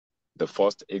the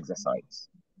first exercise.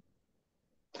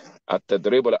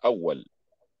 التدريب الأول: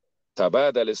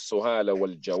 تبادل السؤال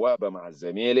والجواب مع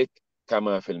زميلك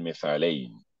كما في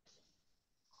المثالين.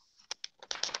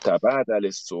 تبادل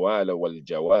السؤال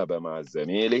والجواب مع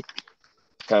زميلك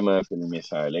كما في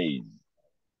المثالين.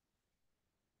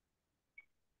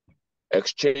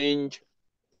 Exchange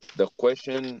the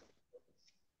question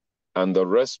and the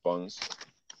response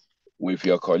with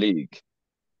your colleague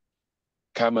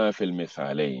كما في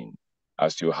المثالين,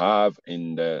 as you have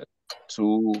in the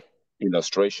two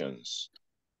illustrations.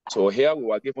 So here we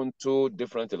were given two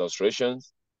different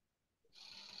illustrations.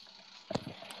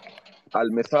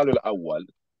 المثال الأول,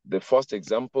 the first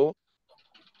example.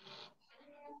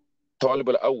 طالب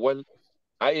الأول: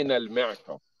 أين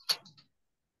المعطف?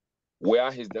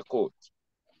 Where is the coat?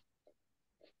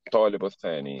 طالب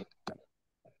الثاني: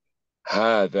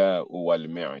 هذا هو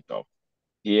المعطف.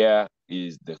 Here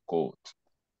is the coat.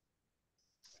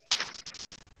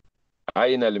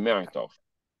 أين المعطف?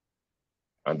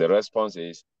 And the response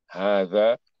is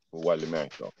هذا هو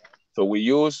المعطف. So we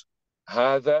use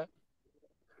هذا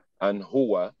and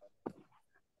هو,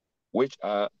 which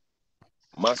are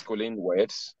masculine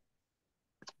words,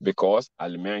 because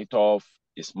المعطف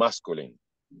is masculine.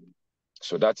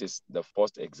 So that is the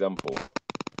first example.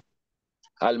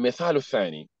 المثال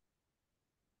الثاني,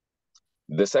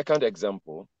 the second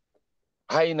example.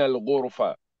 أين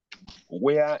الغرفة?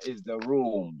 Where is the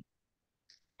room?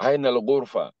 أين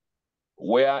الغرفة?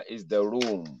 Where is the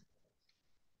room?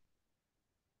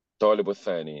 طالب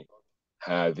الثاني: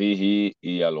 هذه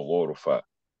هي الغرفة.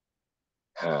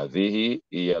 هذه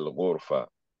هي الغرفة.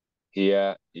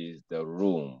 Here is the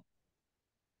room.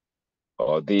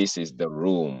 Or this is the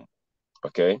room.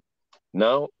 Okay?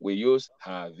 Now we use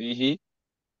هذه.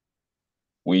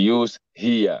 We use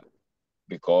here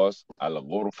because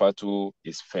al-ghurfatu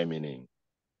is feminine.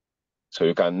 So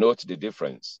you can note the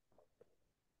difference.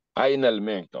 أين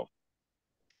المعطف?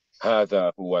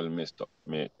 هذا هو المعطف.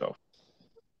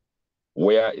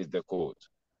 Where is the coat?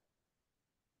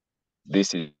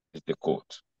 This is the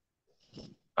coat.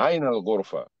 أين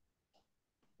الغرفة?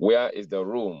 Where is the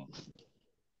room?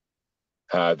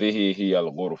 هذه هي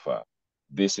الغرفة.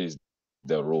 This is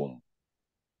the room.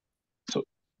 So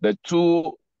the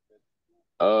two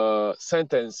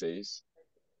sentences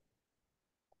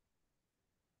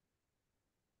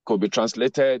could be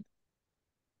translated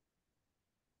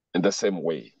in the same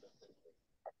way.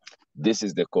 This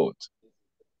is the coat.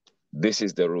 This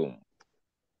is the room.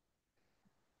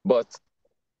 But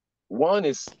one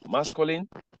is masculine,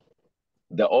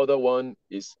 the other one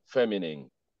is feminine.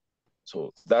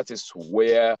 So that is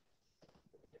where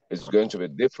it's going to be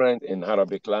different in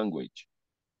Arabic language.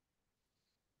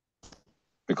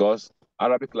 Because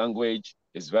Arabic language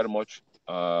is very much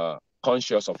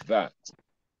conscious of that,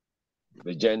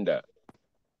 the gender.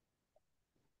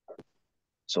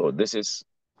 So this is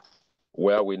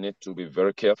where we need to be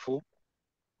very careful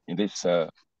in this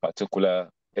particular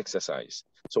exercise.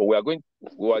 So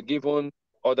we are given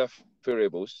other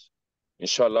variables,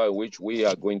 inshallah, which we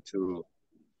are going to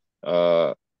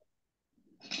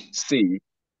see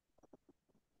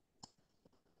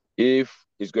if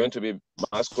it's going to be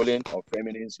masculine or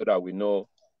feminine, so that we know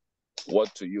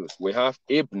what to use. We have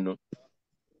ibn.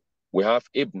 We have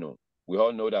ibn. We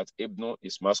all know that ibn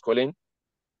is masculine.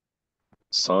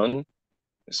 Son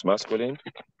is masculine.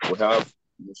 We have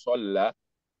musalla.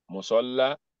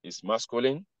 Musalla is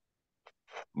masculine.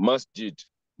 Masjid.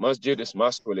 Masjid is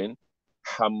masculine.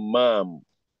 Hammam.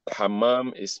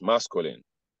 Hammam is masculine.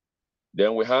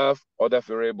 Then we have other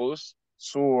variables.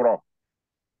 Surah.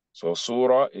 So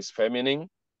surah is feminine.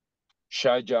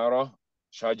 Shajara.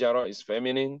 Shajara is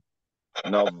feminine.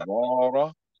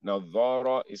 Nadhara.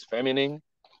 Nadhara is feminine.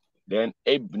 Then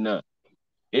ibna.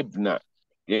 Ibna.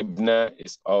 Ibna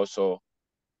is also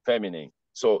feminine.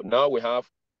 So now we have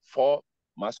 4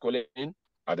 masculine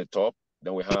at the top.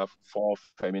 Then we have 4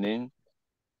 feminine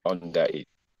under it.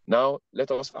 Now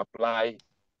let us apply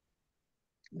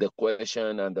the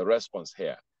question and the response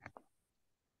here.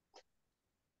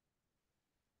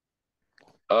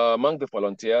 Among the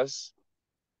volunteers,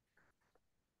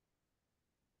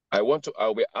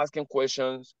 I'll be asking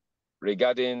questions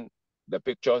regarding the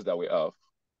pictures that we have.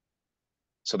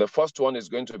 So the first one is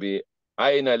going to be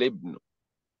Aina libnu.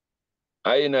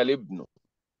 Aina libnu.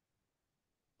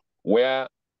 Where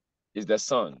is the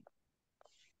son?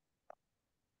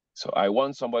 So I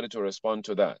want somebody to respond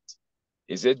to that.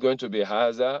 Is it going to be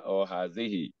Haza or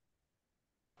Hazihi?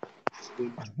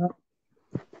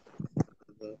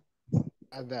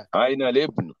 Aina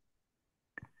libnu.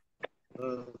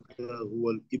 هذا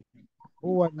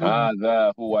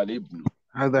هو الابن.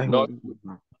 هذا هو Not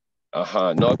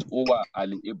Not huwa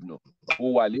al-ibnu.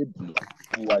 Huwa al-ibnu.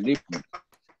 Huwa al-ibnu.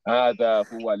 هذا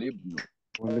هو الابن.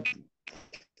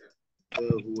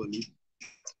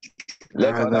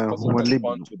 Let another person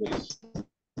respond to this.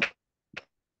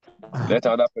 Let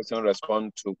another person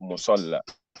respond to musalla.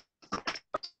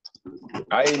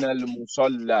 أين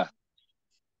المصلى؟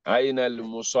 أين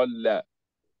المصلى؟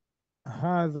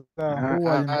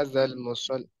 هذا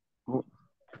المصلى.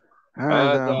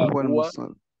 هذا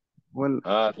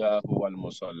هو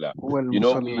المصلى. You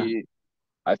know,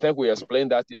 I think we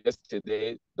explained that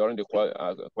yesterday during the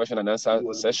question and answer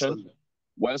session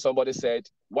when somebody said,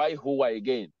 why huwa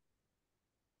again?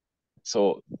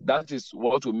 So that is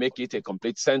what will make it a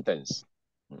complete sentence.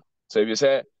 So if you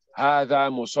say, هذا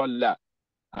مصلى,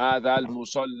 هذا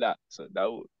المصلى, so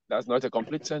that's not a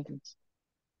complete sentence.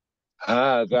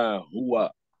 هذا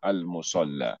هو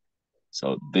المصلى.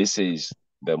 So this is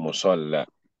the musalla.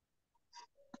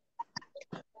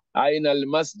 أين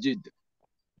المسجد؟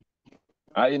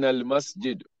 أين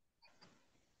المسجد؟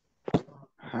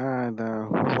 هذا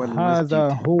هو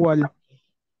المسجد.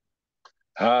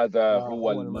 هذا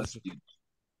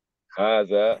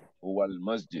هو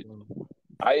المسجد.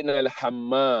 أين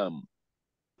الحمام؟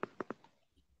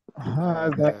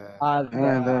 هذا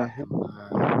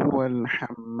هو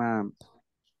الحمام.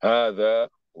 هذا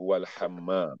هو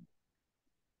الحمام.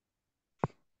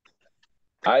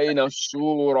 أين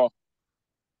السورة؟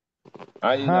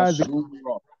 أين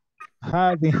السورة؟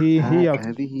 هذه هي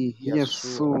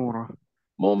السورة.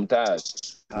 ممتاز.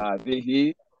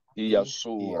 هذه هي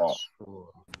السورة.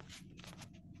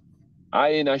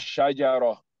 أين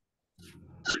الشجرة؟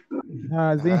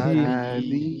 هذه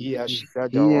هي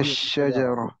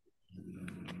الشجرة.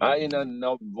 أين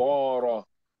النظارة؟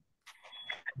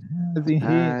 هذه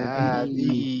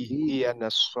هي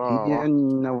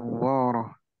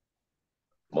النظارة.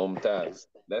 ممتاز.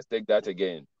 Let's take that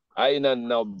again. أين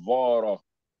النظارة؟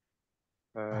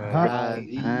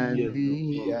 هذه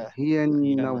هي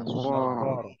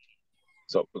النظارة.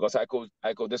 So, because I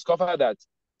could discover that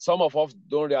some of us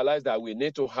don't realize that we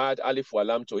need to add alif wa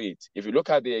lam to it. If you look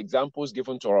at the examples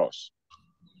given to us,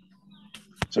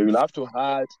 so you'll have to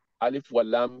add alif wa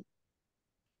lam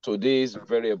to these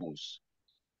variables.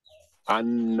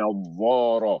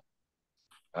 النظارة.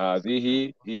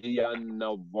 هذه هي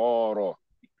النظارة.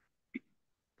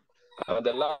 And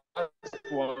the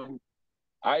last one,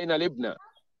 أين الابنة?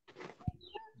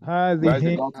 هذه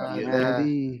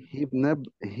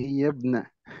هي ابنة.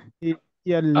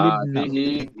 هي اللبنة.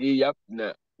 هذه هي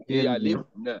ابنة. هي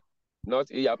لبنة.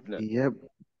 Not هي ابنة.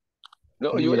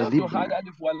 No, you will have to add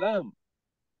alif wa lam.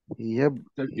 هي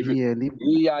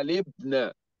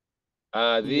لبنة.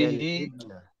 هذه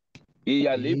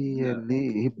هي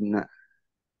لبنة.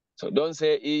 So don't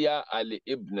say iya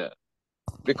al-ibna,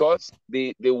 because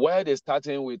the word is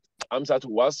starting with Hamzat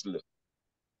wasl.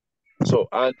 So,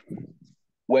 and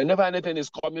whenever anything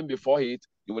is coming before it,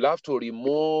 you will have to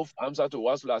remove Hamzat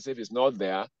wasl as if it's not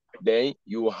there. Then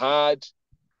you add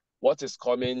what is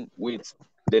coming with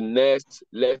the next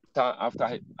letter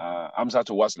after Hamzat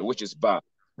wasl, which is ba.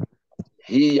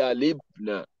 Hiya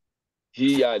libna.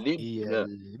 Hiya libna.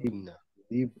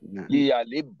 Hiya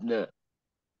libna.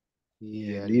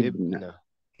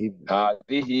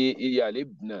 هذه هي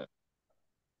لبنة.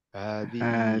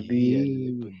 هي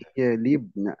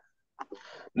لبنة.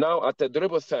 Now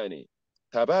التدريب الثاني.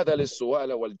 تبادل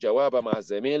السؤال والجواب مع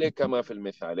زميلك كما في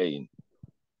المثالين.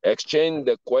 Exchange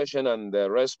the question and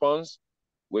the response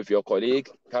with your colleague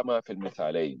كما في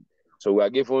المثالين. So we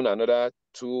are given another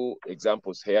 2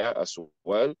 examples here as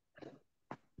well.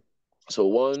 So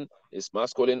one is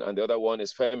masculine and the other one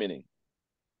is feminine.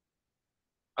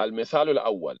 المثال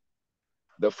الأول.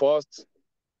 The first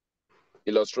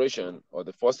illustration or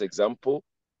the first example,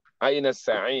 أين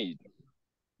السعيد?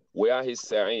 Where is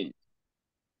سعيد?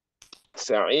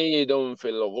 سعيد في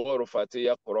الغرفة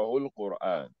يقرأ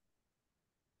القرآن.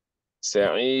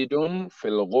 سعيد في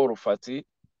الغرفة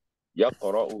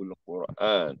يقرأ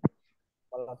القرآن.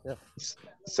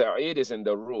 Sa'id is in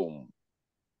the room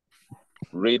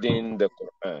reading the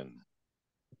Quran.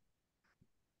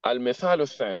 المثال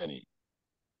الثاني.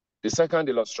 The second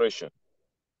illustration.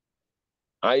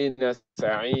 أين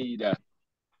سعيدة?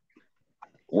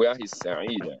 Where is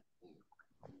سعيدة?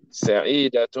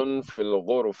 سعيدة في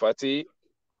الغرفة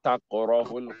تقرأ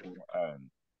القرآن.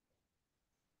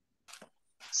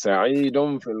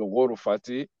 سعيد في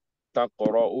الغرفة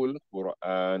تقرأ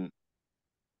القرآن.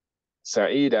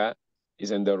 Saida is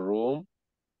in the room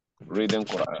reading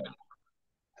Quran.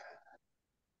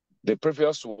 The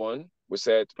previous one, we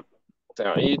said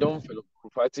سعيد في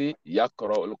الغرفة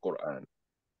يقرأ القرآن.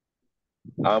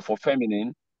 And for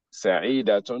feminine,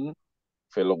 سعيدة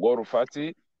fil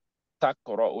ghurfati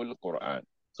taqra'ul Quran.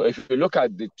 So if you look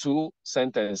at the two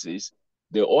sentences,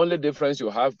 the only difference you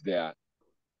have there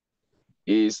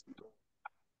is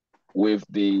with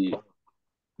the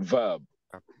verb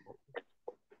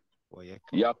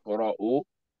yaqra'u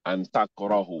and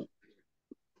taqra'u.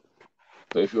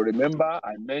 So if you remember,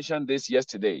 I mentioned this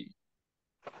yesterday.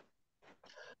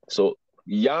 So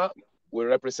ya will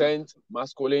represent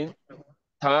masculine,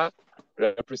 ta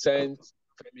represents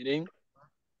feminine,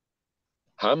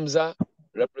 hamza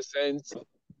represents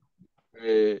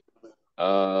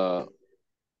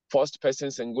first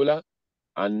person singular,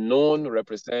 and nun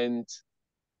represents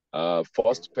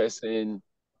first person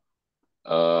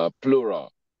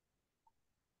plural.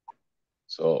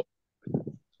 So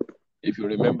if you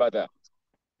remember that.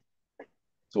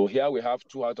 So here we have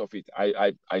two out of it.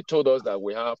 I told us that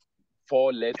we have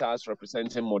 4 letters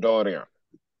representing Mudari'a.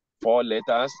 4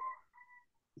 letters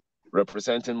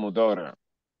representing Mudari'a.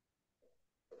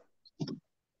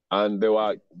 And they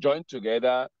were joined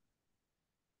together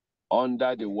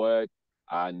under the word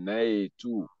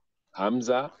Anaitu.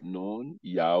 Hamza, Nun,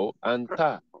 Yao, and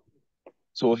Ta.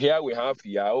 So here we have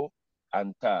Yao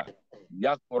and Ta.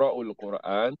 Yaqra'ul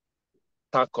Quran,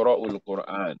 Taqra'ul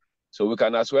Quran. So we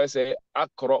can as well say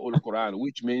Aqra'ul Quran,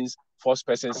 which means first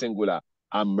person singular.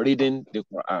 I'm reading the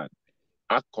Quran.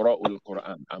 Aqra'ul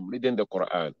Quran. I'm reading the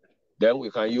Quran. Then we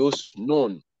can use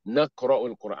Nun,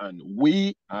 Naqra'ul Quran.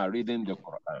 We are reading the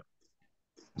Quran.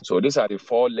 So these are the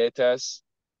 4 letters.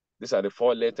 These are the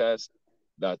 4 letters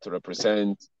that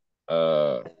represent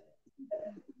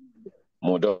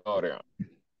Mudari'a.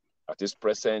 That is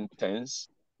present tense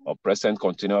or present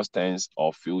continuous tense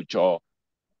or future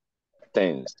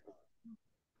tense.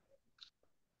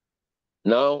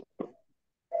 Now,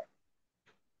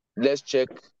 let's check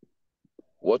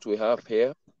what we have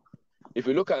here. If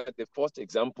you look at the first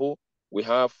example, we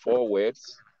have 4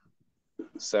 words.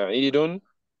 Sa'idun,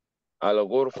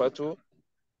 al-ghurfatu.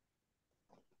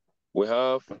 We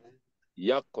have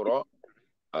yaqra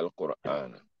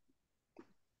al-Quran.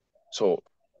 So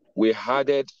we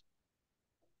added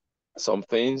some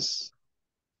things,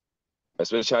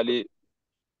 especially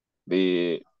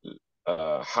the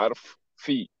harf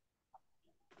fi,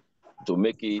 to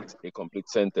make it a complete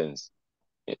sentence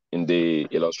in the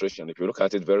illustration. If you look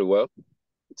at it very well,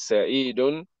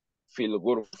 Sa'idun fil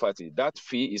ghurfati. That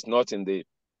fi is not in the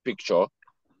picture,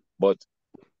 but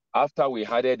after we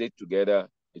added it together,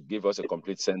 it gave us a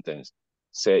complete sentence.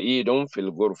 Sa'idun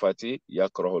fil ghurfati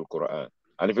yakrahul Quran.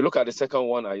 And if you look at the second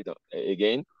one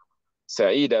again,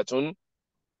 Sa'idatun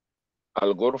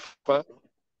al-ghurfa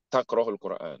takrahul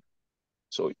Quran.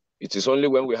 So it is only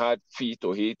when we had fi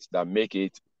to it that make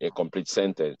it a complete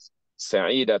sentence.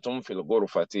 Sa'idatun fil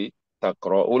ghurfati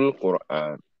takrahul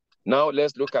Quran. Now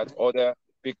let's look at other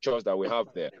pictures that we have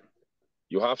there.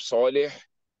 You have Salih,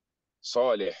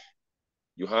 Salih.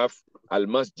 You have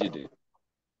Al-Masjid.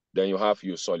 Then you have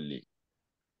Yusalli.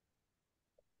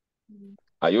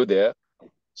 Are you there?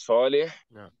 Salih,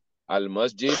 Yeah.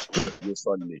 Al-Masjid,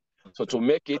 Yusalli. So to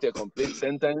make it a complete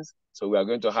sentence, so we are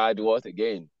going to add what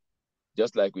again?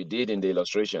 Just like we did in the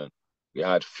illustration. We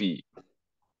had fi.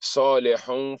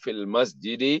 Salihun fil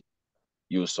masjidi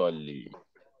yusalli.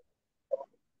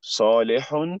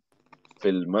 Salihun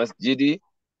fil masjidi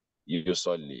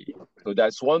yusalli. So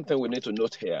that's one thing we need to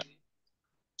note here.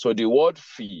 So the word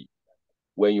fi,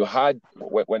 when you had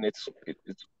when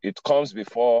it comes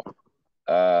before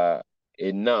a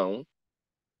noun,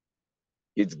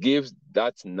 it gives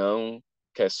that noun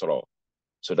kesra.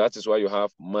 So that is why you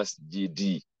have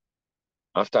masjidi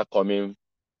after coming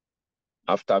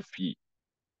after fi.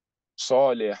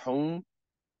 Salihun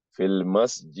fil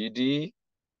masjidi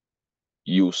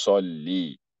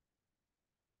yusalli.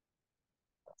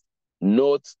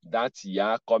 Note that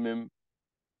ya coming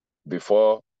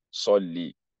before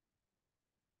solli.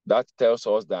 That tells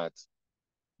us that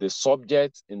the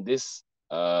subject in this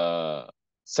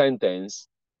sentence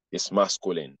is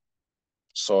masculine,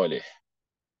 solih.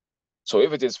 So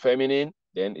if it is feminine,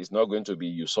 then it's not going to be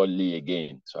yusolli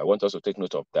again. So I want us to take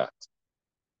note of that.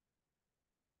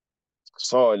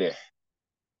 Solih,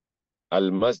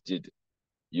 al-masjid,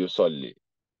 yusolli.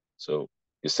 So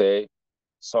you say,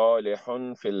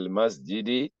 Salihun fil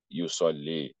masjidi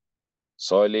yusolli.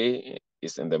 Solih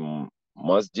is in the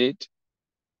masjid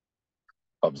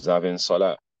observing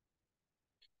salah.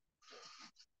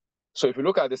 So if you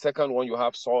look at the second one, you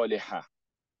have Saliha.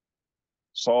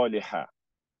 Saliha.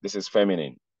 This is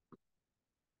feminine.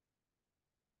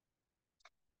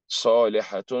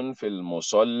 Salihatun fil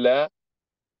musalla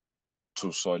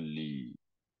tusalli.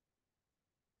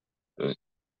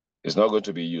 It's not going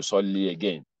to be yusalli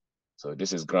again. So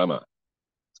this is grammar.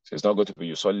 So it's not going to be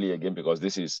yusalli again because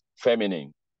this is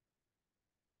feminine.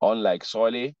 Unlike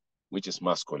sali, which is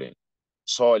masculine.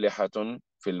 Salihatun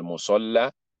fil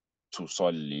musalla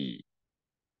tusalli.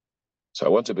 So I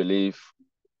want to believe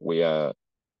we are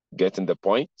getting the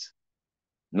point.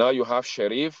 Now you have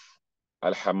Sharif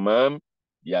al-Hammam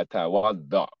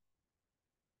yatawadda.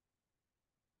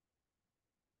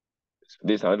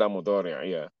 This is another mudari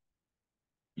here.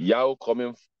 Yaw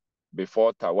coming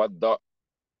before tawadda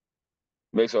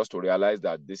makes us to realize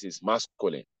that this is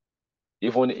masculine,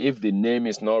 even if the name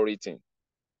is not written.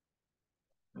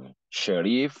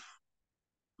 Sharif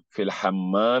fil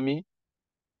hammami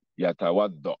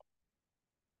yatawadda.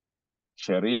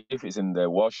 Sharif is in the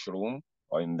washroom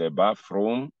or in the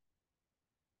bathroom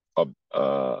of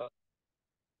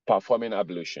performing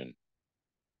ablution.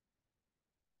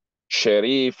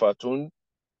 Sharifatun,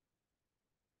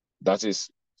 that is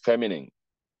feminine.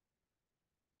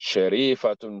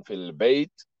 Sharifatun fil bayt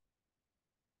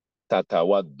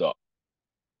tatawadda.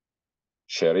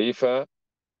 Sharifa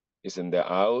is in the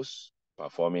house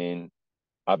performing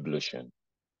ablution.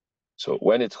 So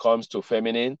when it comes to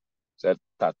feminine, it's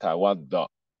tatawadda.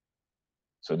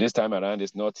 So this time around,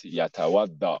 it's not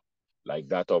yatawadda, like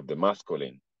that of the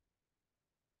masculine.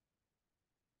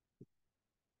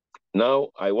 Now,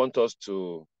 I want us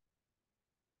to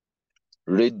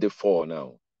read the four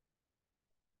now.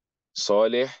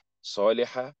 Salih,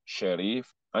 Saliha,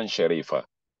 Sharif, and Sharifa.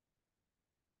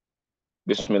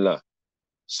 Bismillah.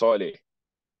 Salih.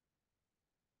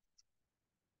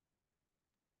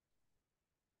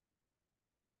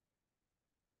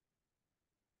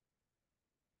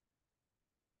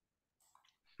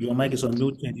 Your mic is on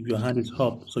mute and if your hand is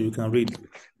up so you can read.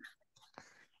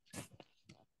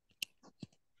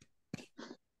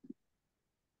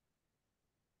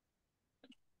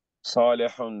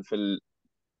 Salihun fil.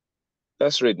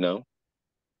 Let's read now.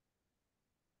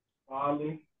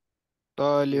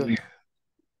 طالع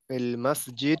في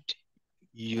المسجد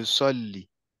يصلي.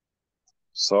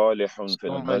 Salihun fil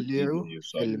طالع masjid في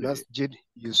yusalli. المسجد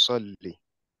يصلي.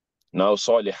 Now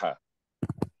Saliha.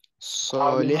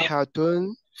 صالحة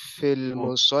في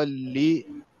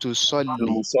المصلي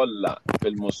تصلي.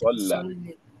 Fil musalla.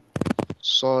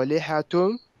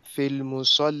 صالحة في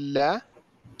المصلى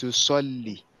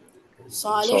تصلي.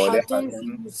 صالحة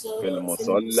fil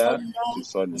musalla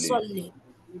tusalli.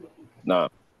 Now,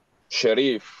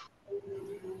 Sharif.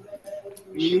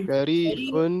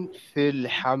 شريف في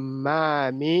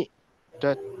الحمام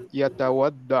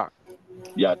يتوضأ.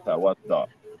 Yatawadda.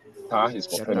 Ta is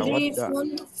for feminine. شريف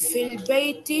في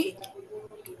البيت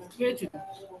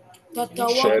تتوضأ.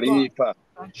 Sharifa.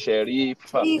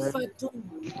 Sharifa.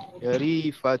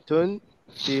 شريفة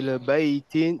في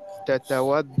البيت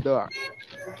تتوضأ.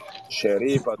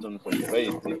 Sharifatun fil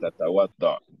bayti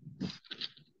tatawadda.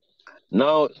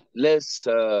 Now, let's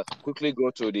quickly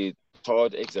go to the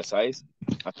third exercise.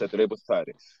 التدريب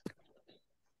الثالث.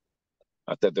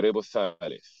 التدريب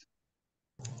الثالث.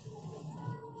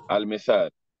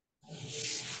 المثال.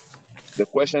 The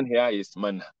question here is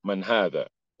من هذا?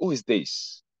 Who is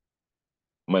this?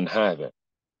 من هذا?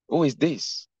 Who is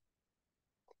this?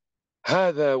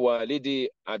 هذا والدي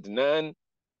عدنان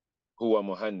هو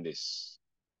مهندس.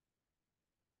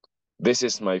 This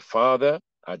is my father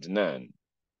Adnan.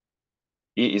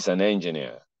 He is an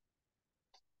engineer.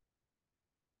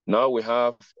 Now we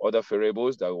have other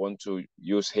variables that we want to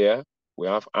use here. We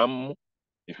have ammu.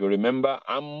 If you remember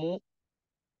ammu,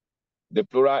 the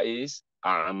plural is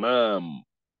a'mam.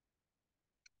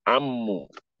 Ammu,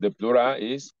 the plural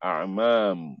is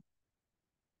a'mam.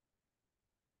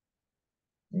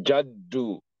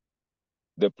 Jaddu,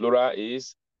 the plural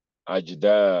is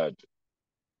ajdad.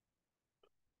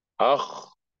 Akh,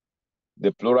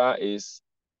 the plural is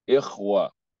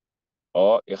ikhwa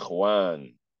or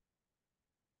ikhwan.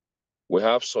 We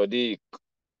have sadiq,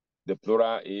 the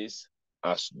plural is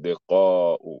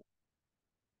asdiqa'u.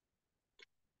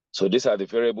 So these are the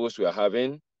variables we are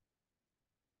having.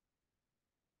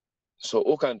 So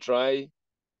who can try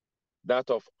that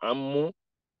of ammu?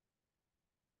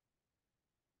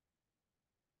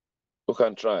 Who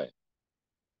can try?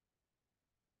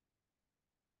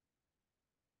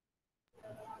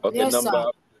 Okay, Yes,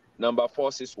 sir. number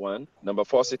 461. Number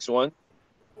 461.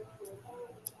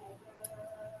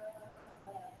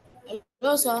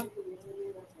 Hello, sir.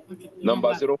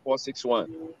 Number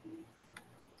 0461.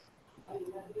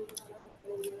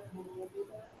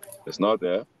 It's not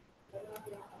there.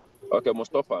 Okay,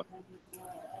 Mustafa.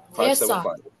 Yes, sir.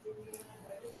 575.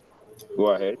 Go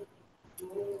ahead.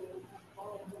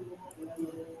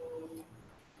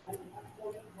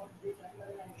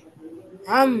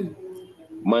 عم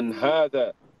من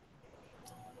هذا؟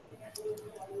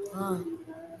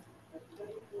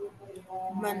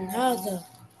 من هذا؟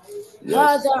 Yes.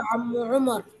 هذا عم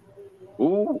عمر.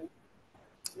 Ooh.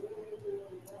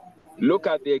 Look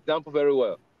at the example very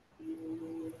well.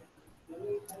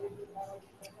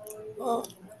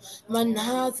 من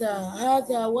هذا؟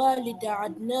 هذا والد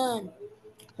عدنان.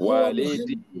 هو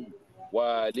Walidi. مهندس.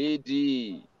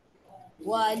 Walidi.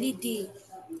 والدي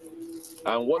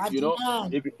And what you know,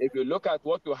 عدنان. if you look at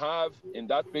what you have in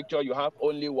that picture, you have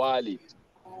only Walid.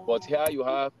 But here you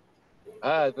have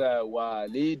Hada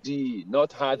Walidi, not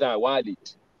Hada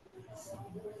Walid.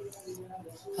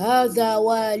 هذا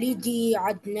والدي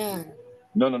عدنان.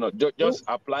 No. Just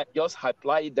apply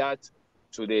that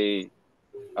to the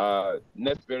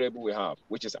next variable we have,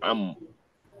 which is Am.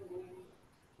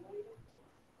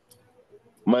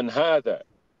 Man Hada.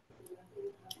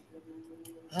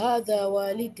 هذا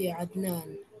والدي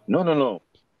عدنان. No.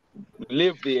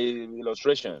 Leave the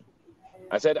illustration.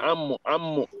 I said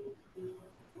Ammu.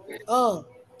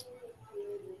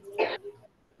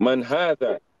 Man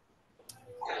Hada.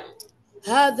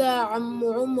 هذا عم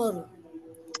عمر.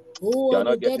 هو You're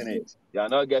not getting مدرس. it. You're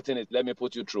not getting it. Let me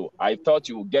put you through. I thought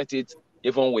you would get it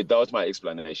even without my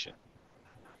explanation.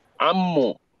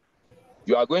 Ammu.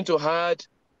 You are going to add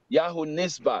Yahoo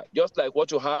Nisba, just like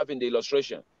what you have in the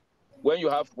illustration. When you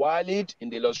have Walid in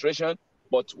the illustration,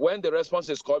 but when the response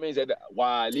is coming, it said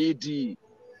Walidi,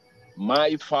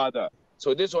 my father.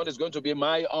 So this one is going to be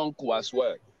my uncle as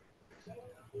well.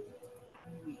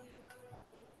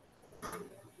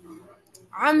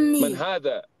 عمي. من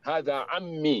هذا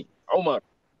عمي عمر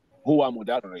هو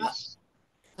مدرس.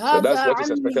 So هذا that's what is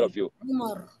expected عمي of you.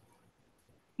 عمر.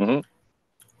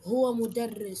 هو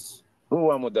مدرس.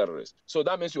 هو مدرس. So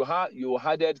that means you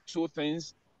added two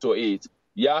things to it.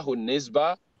 Yahoo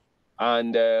Nisba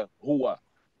and هو.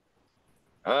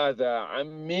 هذا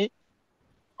عمي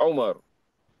عمر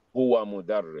هو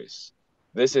مدرس.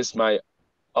 This is my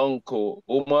uncle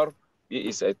Umar. He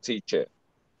is a teacher.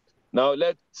 Now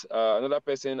let another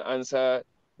person answer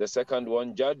the second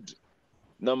one. Jad,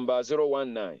 number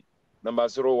 019. Number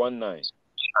 019.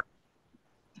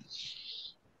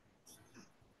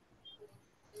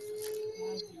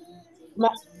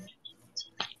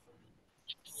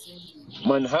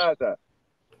 من هذا؟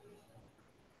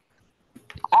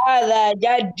 هذا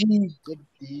جدي.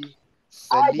 جدي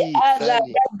هذا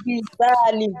سالم. جدي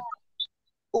سالم.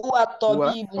 هو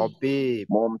الطبيب. هو طبيب.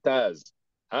 ممتاز.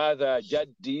 هذا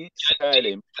جدي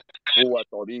سالم هو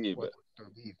طبيب.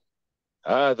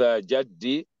 هذا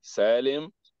جدي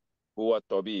سالم هو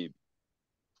الطبيب.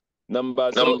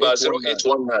 Number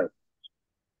 0819.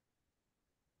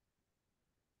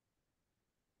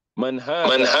 من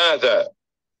هذا؟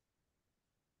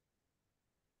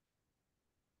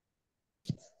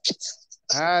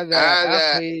 هذا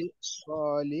أخي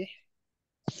صالح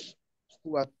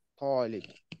هو الطالب.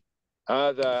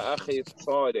 هذا أخي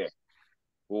صالح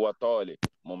هو طالب.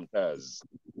 ممتاز.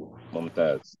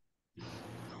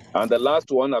 And the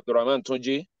last one, Abdurrahman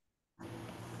Tunji.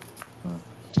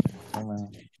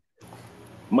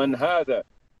 من هذا؟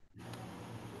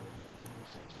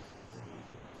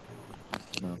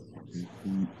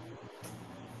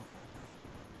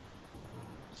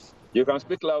 You can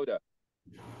speak louder.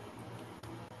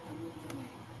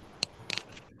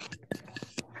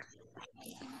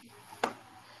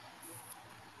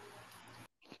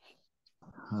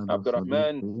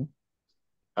 Abdurrahman.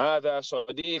 هذا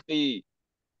صديقي.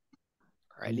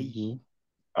 علي.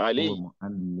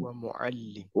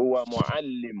 هو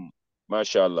معلم. ما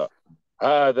شاء الله.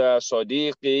 هذا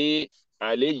صديقي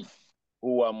علي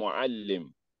هو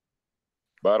معلم.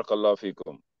 بارك الله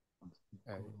فيكم.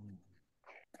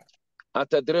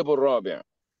 التدريب الرابع.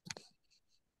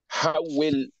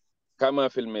 حول كما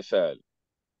في المثال.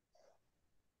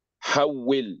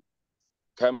 حول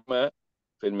كما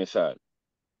في المثال.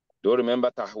 Do you remember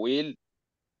تحويل?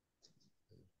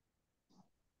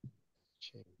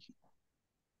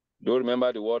 Do you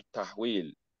remember the word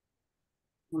تحويل?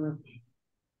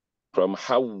 From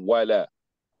حول.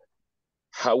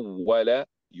 حول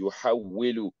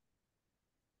يحول.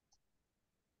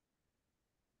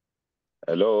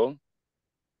 Hello?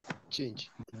 Change.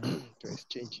 Press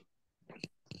change.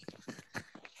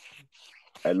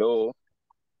 Hello?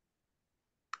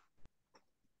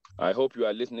 I hope you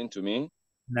are listening to me.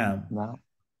 Now.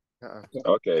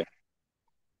 Okay.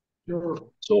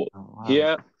 So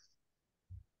here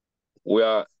we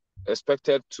are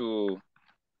expected to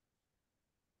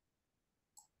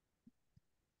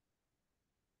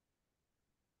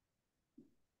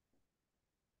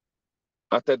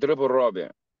التدريب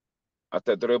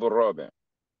الرابع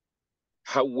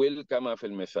حول كما في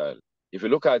المثال. If you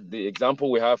look at the example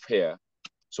we have here,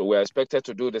 So we're expected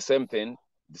to do the same thing,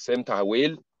 the same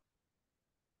ta'wil.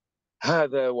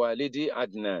 هذا والدي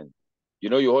عدنان. You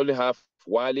know, you only have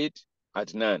Walid,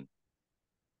 Adnan.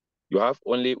 You have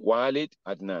only Walid,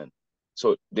 Adnan.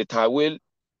 So the ta'wil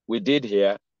we did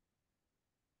here,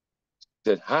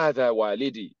 that هذا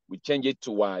walidi, we change it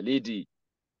to walidi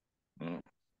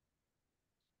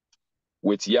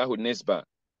with Yahoo Nisba,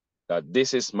 that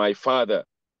this is my father,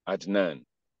 Adnan.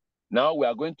 Now we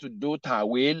are going to do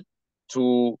ta'wil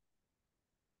to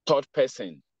third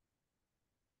person.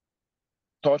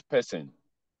 Third person.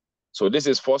 So this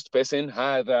is first person,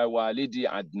 هذا walidi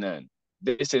Adnan.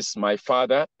 This is my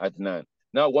father, Adnan.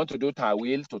 Now I want to do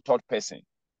ta'wil to third person.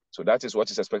 So that is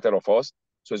what is expected of us.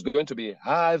 So it's going to be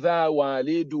هذا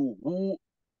waliduhu.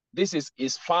 This is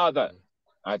his father,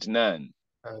 Adnan.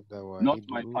 Not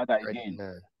my father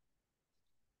again.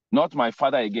 Not my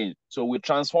father again. So we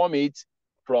transform it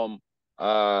from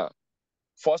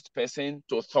first person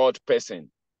to third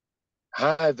person.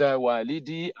 هذا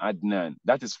walidi Adnan.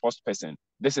 That is first person.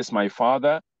 This is my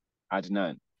father,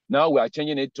 Adnan. Now we are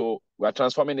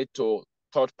transforming it to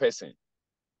third person.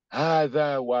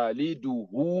 هذا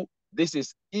waliduhu. This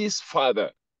is his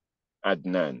father,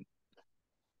 Adnan.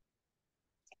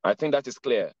 I think that is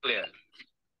clear.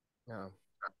 No.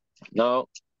 Now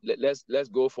let's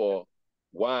go for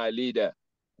Walida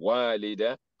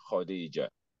Khadija.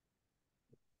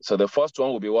 So the first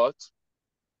one will be what?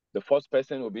 The first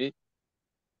person will be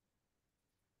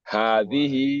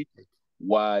هذه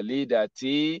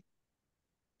والدتي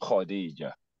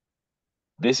Khadija.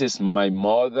 This is my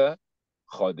mother,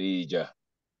 Khadija.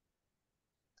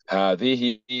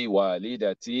 هذه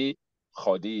والدتي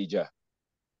Khadija.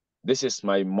 This is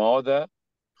my mother,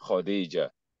 Khadija.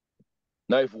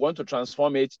 Now, if we want to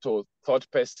transform it to third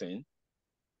person,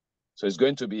 so it's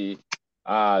going to be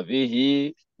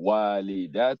هذه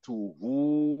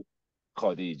والدته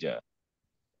Khadija.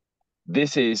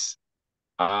 This is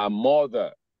our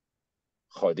mother,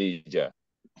 Khadija.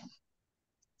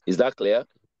 Is that clear?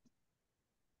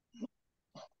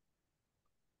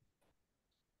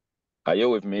 Are you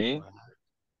with me?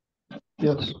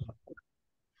 Yes.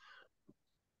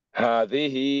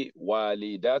 هذه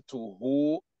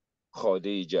والدته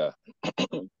Khadija.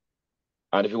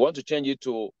 And if you want to change it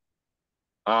to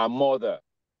our mother,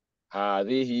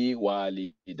 هذه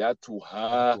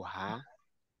والدتها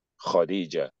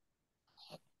Khadija.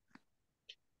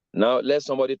 Now let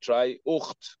somebody try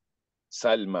Ukht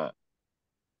Salma.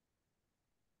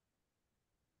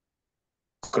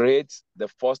 Create the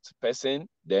first person,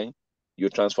 then you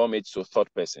transform it to third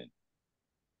person.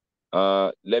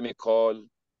 Let me call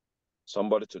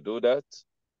somebody to do that.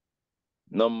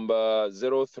 Number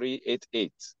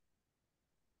 0388.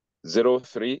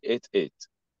 0388.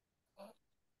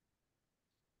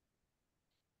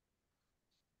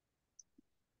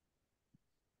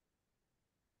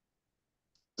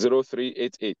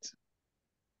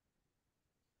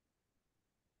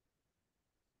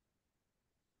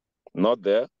 Not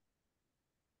there.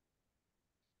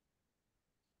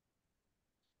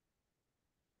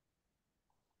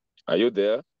 Are you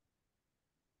there?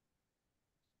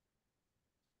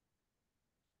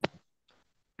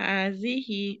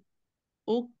 هذه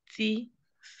أختي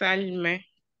سلمى.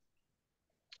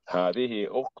 هذه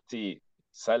أختي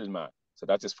Salma. So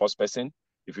that is first person.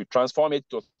 If you transform it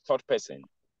to third person,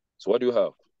 so what do you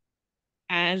have?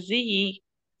 هذه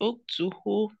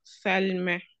أخته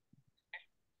سلمى.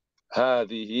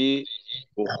 هذه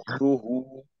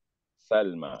أخته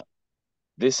Salma.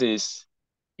 This is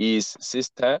his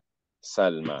sister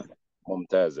Salma.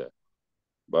 ممتازة.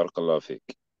 بارك الله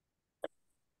فيك.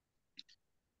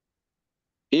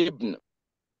 ابن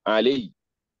علي.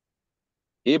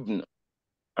 ابن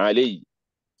علي.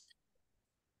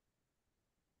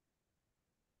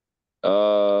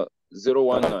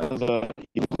 019.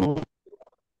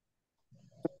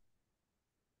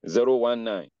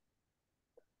 019.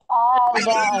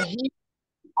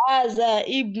 هذا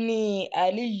ابني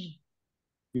علي.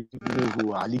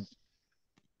 ابنه علي.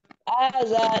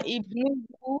 هذا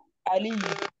ابنه علي.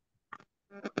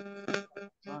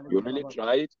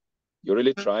 You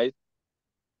really tried.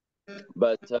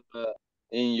 But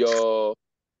in your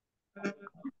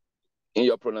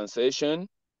pronunciation,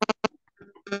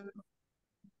 I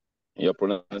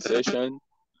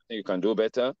think you can do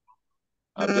better.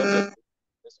 I've just said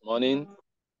this morning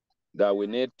that we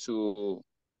need to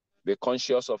be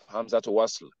conscious of Hamza to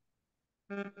Wasl.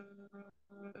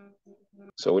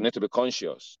 So we need to be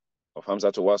conscious of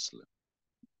Hamza to Wasl.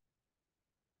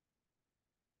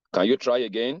 Can you try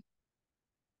again?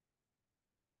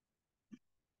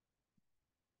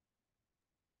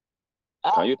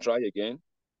 Can you try again?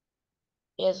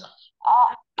 Yes.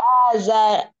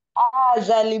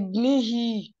 Aza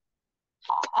libnihi.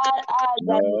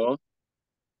 No,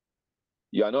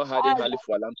 you are not adding Alif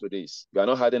wa Lam to this. You are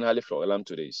not adding Alif wa Lam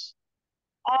to this.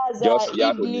 Aza Just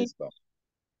Yahoo ibni. Nisba.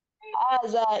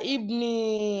 Aza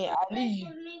ibni Ali.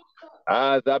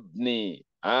 Adabni,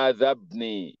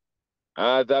 Adabni,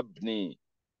 Adabni,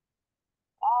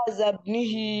 Aza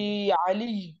ibnihi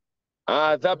Ali.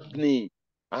 Adabni,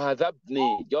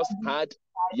 Adabni. Just add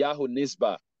Yahoo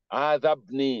Nisba.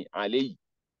 Adabni Ali.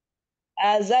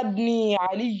 Aza ibni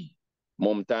Ali.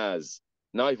 Mumtaz.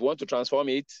 Now, if you want to transform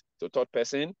it to third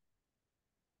person,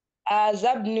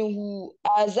 Aza ibnuhu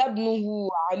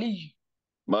Ali.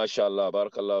 mashallah,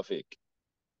 barakallah fiqh.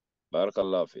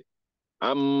 Barakallah fiqh.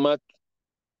 Amma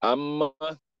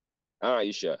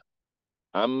Aisha.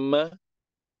 Amma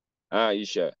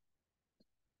Aisha.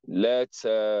 Let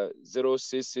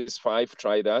 0665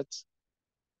 try that.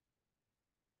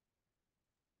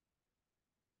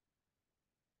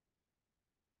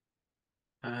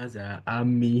 هذا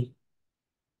عمي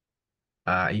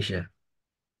عائشة.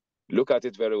 Look at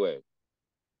it very well.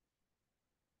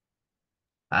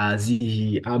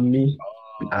 هذه عمي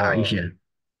عائشة.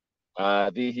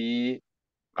 هذه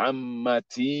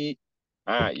عمتي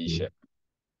عائشة.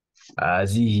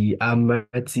 هذه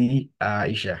عمتي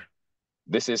عائشة.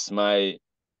 This is my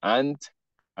aunt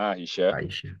Aisha.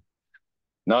 عائشة.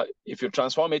 Now, if you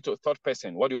transform it to third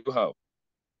person, what do you have?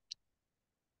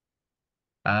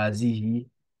 هذه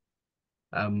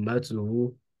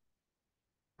عمته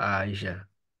عائشة.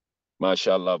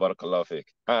 MashaAllah, barakallah fiqh.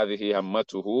 هذه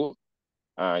عمته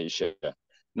عائشة.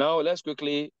 Now, let's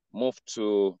quickly move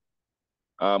to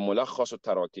ملخص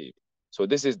التراكيب. So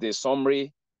this is the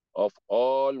summary of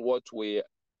all what we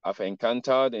have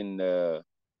encountered in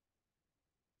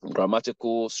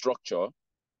grammatical structure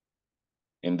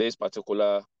in this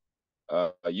particular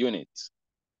unit.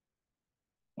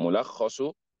 ملخص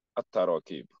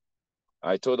التراكيب.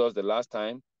 I told us the last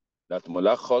time that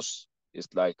ملخص is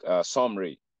like a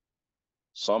summary.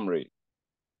 So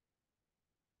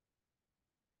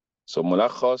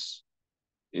ملخص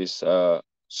is a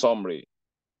summary.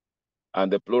 And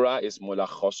the plural is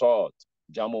ملخصات.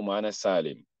 جمع معنى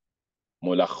سالم.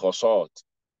 ملخصات.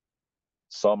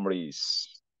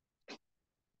 Summaries.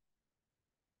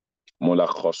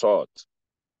 ملخصات.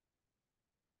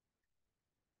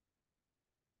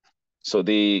 So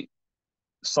the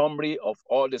summary of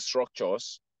all the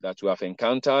structures that we have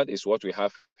encountered is what we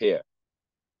have here.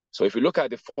 So if you look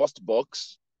at the first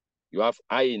box, you have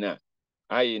aina,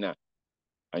 and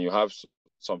you have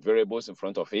some variables in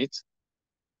front of it.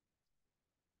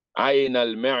 Aina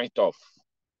al-ma'taf.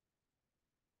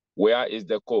 Where is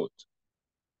the coat?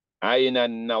 Aina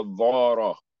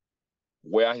al-nadhara.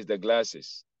 Where is the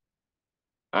glasses?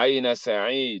 Aina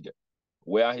Sa'id.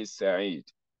 Where is Sa'id?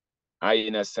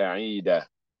 Aina Sa'ida.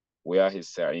 Where is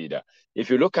Sa'ida? If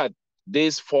you look at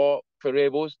these four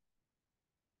variables,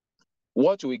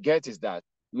 what we get is that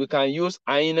we can use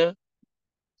aina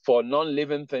for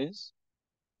non-living things.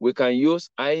 We can use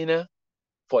aina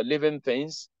for living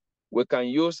things. We can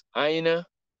use aina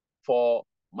for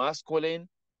masculine.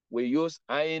 We use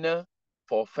aina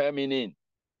for feminine.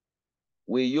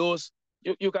 We use,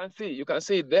 you can see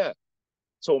it there.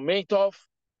 So Matov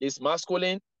is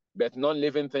masculine, but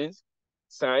non-living things.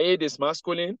 Sa'id is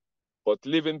masculine, but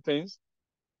living things.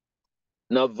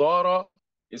 Nadhara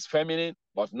is feminine,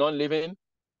 but non-living.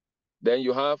 Then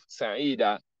you have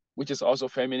Sa'ida, which is also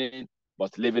feminine,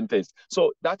 but living things.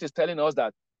 So that is telling us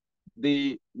that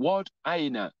the word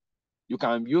aina, you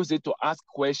can use it to ask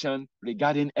questions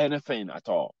regarding anything at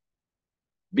all,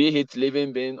 be it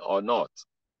living being or not.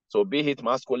 So be it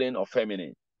masculine or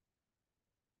feminine.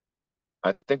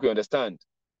 I think we understand.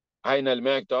 Aina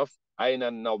al-Maktaf, Aina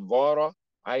al-Nadhara,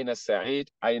 Aina Sa'id,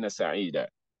 Aina Sa'ida.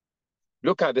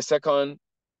 Look at the second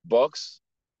box,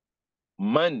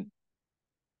 man.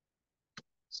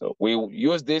 So we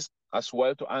use this as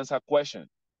well to answer questions.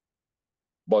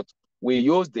 But we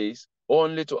use this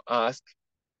only to ask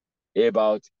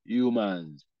about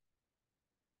humans,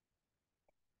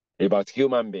 about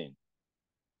human being.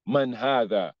 Man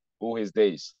hadha, who is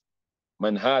this?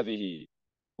 Man hadhihi,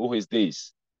 who is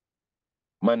this?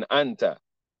 Man anta,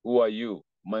 who are you?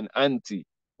 Man anti,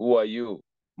 who are you?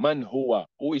 Man huwa,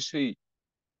 who is he?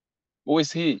 Who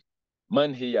is he?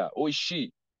 Man hiya, who is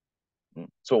she?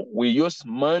 So we use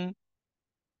man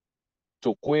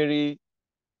to query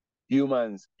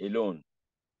humans alone,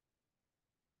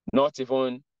 not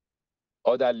even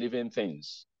other living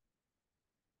things.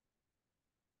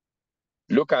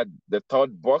 Look at the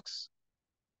third box.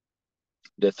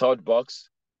 The third box,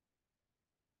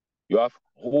 you have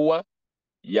huwa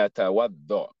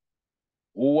yatawadda.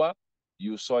 Huwa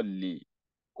yusalli.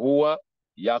 Huwa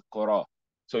yaqra.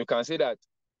 So you can say that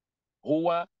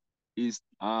huwa is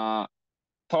a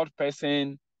third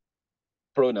person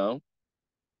pronoun,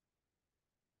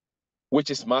 which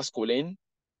is masculine.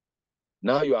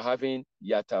 Now you are having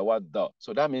yatawadda.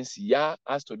 So that means ya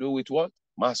has to do with what?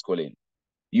 Masculine.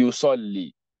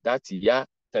 Yusalli. That's ya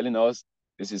telling us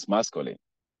this is masculine.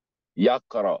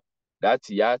 Yaqra. That's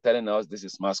ya telling us this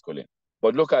is masculine.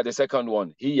 But look at the second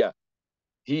one. Hiya.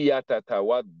 Hiya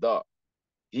tatawadda.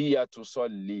 Hiya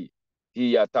tusalli.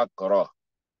 Hiya taqra.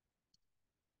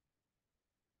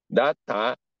 That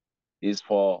ta is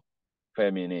for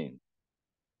feminine.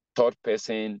 Third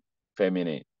person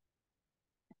feminine.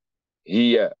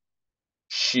 Here,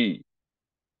 she.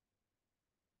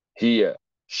 Here,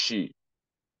 she.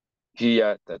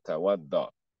 Here, tatawadda.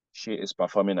 She is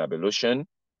performing ablution.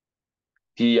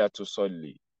 Here,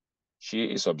 tusalli. She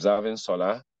is observing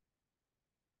salah.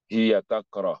 Here,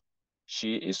 taqra.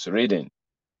 She is reading.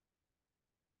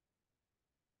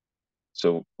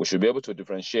 So we should be able to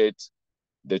differentiate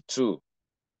the two.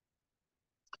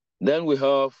 Then we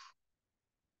have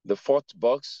the fourth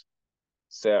box,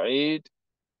 Sa'id,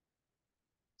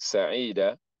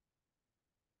 Sa'ida.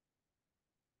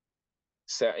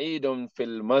 Sa'idun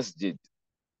fil masjid.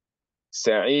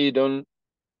 Sa'idun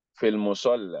fil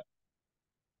musalla.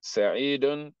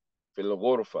 Sa'idun fil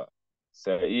ghurfa.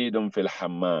 Sa'idun fil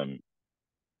hammam.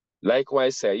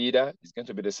 Likewise, Sa'ida is going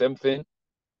to be the same thing.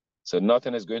 So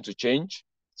nothing is going to change.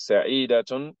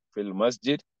 Sa'idatun fil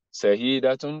masjid.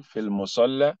 Sa'idatun fil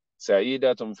musalla.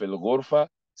 Sa'idatun fil ghurfa.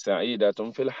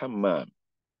 Sa'idatun fil hammam.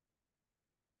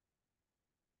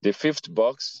 The fifth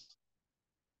box,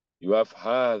 you have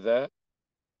هذا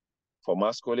for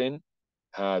masculine,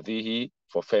 هذه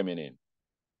for feminine.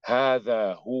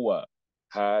 هذا هو,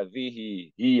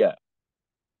 هذه هي.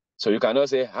 So you cannot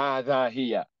say هذا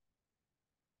هي.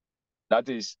 That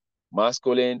is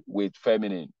masculine with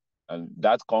feminine. And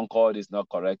that concord is not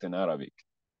correct in Arabic.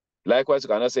 Likewise, you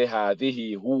cannot say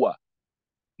هذه هو.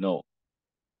 No.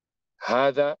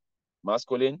 هذا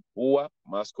masculine, هو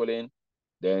masculine.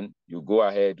 Then you go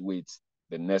ahead with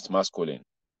the next masculine.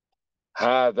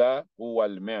 هذا هو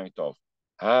المعطف.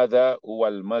 هذا هو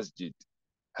المسجد.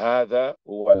 هذا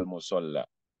هو المصلى.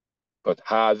 But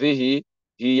هذه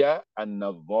هي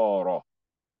النظارة.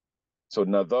 So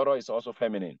نظارة is also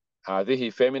feminine.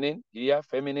 هذه feminine, هي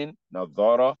feminine,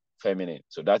 نظارة feminine.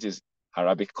 So that is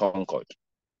Arabic concord.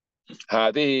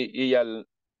 هذه هي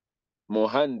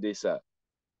المهندسة.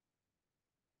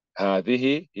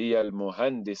 هذه هي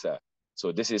المهندسة.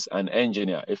 So this is an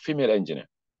engineer, a female engineer.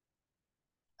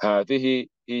 هذه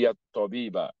هي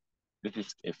الطبيبة. This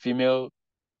is a female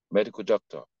medical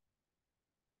doctor.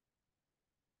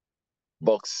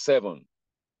 Box 7.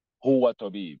 Huwa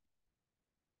tabib.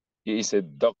 He is a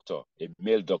doctor, a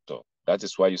male doctor. That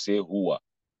is why you say huwa.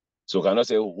 So you cannot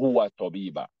say huwa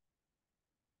tabiba.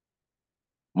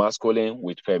 Masculine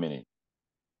with feminine.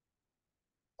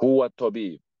 Huwa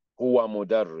tabib. Huwa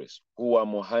mudarris. Huwa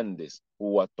muhandis.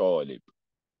 Huwa talib.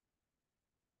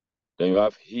 Then you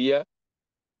have here.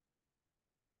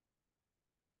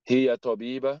 Hiya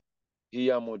tabiba.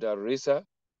 Hiya mudarrisa.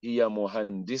 Hiya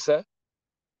muhandisa.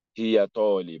 Hiya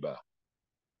taliba.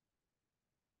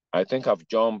 I think I've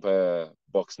jumped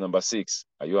box number 6.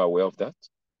 Are you aware of that?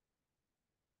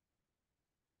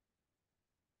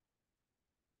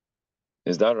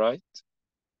 Is that right?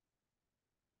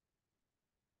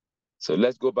 So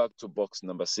let's go back to box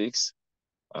number 6.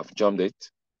 I've jumped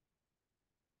it.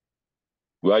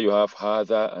 Where you have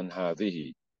hada and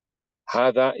hadihi.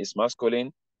 Hada is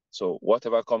masculine, so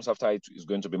whatever comes after it is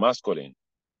going to be masculine.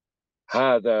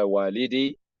 Hada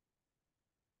walidi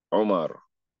Umar.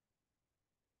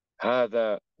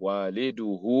 Hada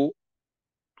waliduhu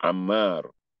Ammar.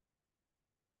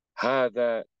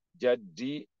 Hada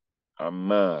jaddi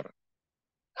Ammar.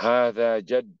 Hada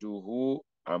jadduhu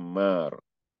Ammar.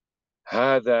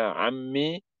 Hada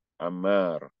ammi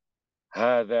Ammar.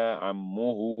 Hada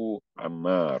ammuhu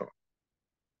Ammar.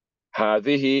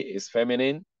 هذه is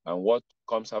feminine, and what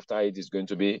comes after it is going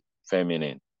to be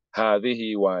feminine.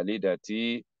 هذه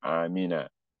والدتي آمنة.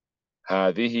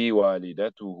 هذه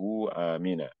والدته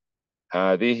آمنة.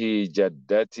 هذه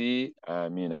جدتي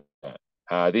آمنة.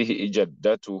 هذه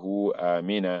جدته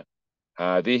آمنة.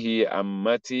 هذه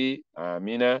أمتي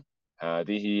آمنة.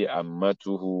 هذه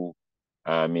أمته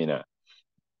آمنة.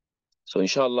 So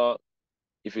inshallah,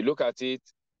 if you look at it,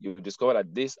 you discover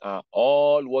that these are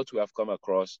all what we have come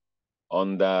across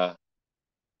under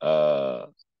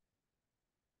Tarakib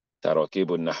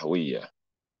al-Nahwiyya.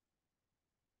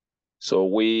 So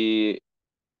we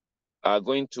are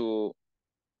going to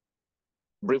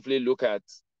briefly look at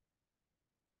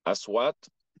Aswat,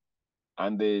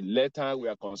 and the letter we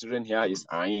are considering here is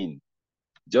Ain.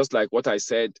 Just like what I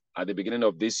said at the beginning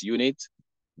of this unit,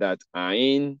 that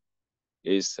Ain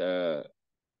is the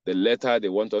letter they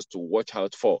want us to watch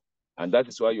out for. And that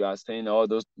is why you are saying all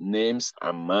those names,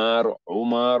 Ammar,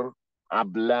 Umar,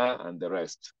 Abla, and the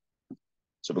rest.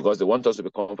 So because they want us to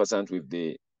be conversant with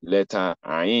the letter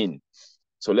Ain.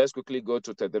 So let's quickly go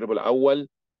to Tadrib al-Awwal.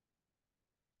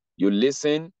 You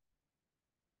listen.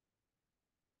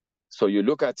 So you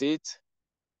look at it.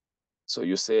 So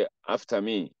you say after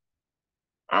me,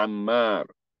 Ammar.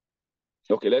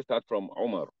 Okay, let's start from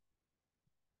Umar.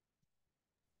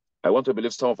 I want to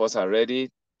believe some of us are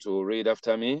ready to read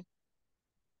after me.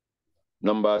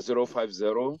 Number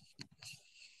 050.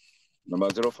 Number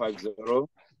 050.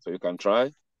 So you can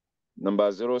try.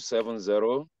 Number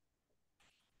 070.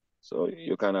 So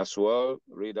you can as well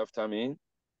read after me.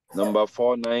 Number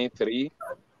 493.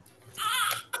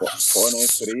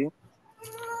 493.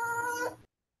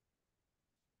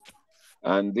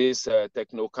 And this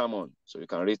Techno Common. So you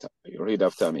can read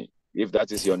after me, if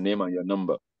that is your name and your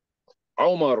number.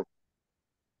 Umar.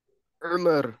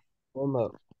 Umar.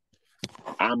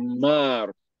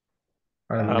 Ammar.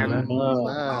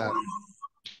 Ammar.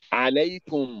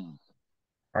 Alaykum.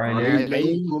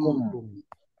 Alaykum.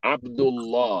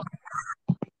 Abdullah.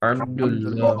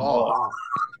 Abdullah.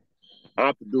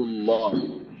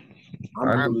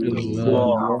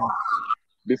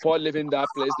 Before leaving that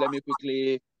place, let me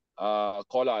quickly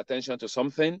call our attention to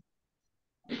something.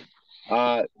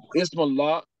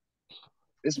 Ismullah,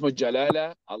 Ismul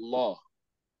Jalala, Allah.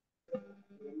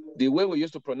 The way we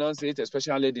used to pronounce it,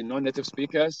 especially the non-native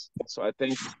speakers. So I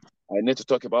think I need to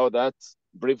talk about that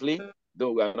briefly,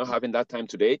 though we are not having that time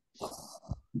today.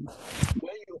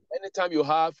 Anytime you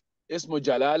have Ismul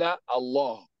Jalala,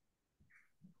 Allah,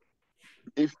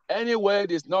 if any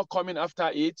word is not coming after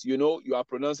it, you know you are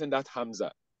pronouncing that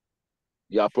Hamza.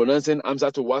 You are pronouncing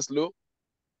Hamza to Waslu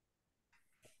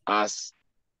as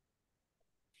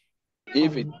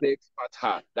if it takes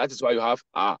Fatha. That is why you have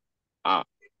at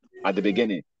the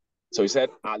beginning. So he said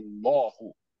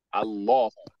Allahu, Allah.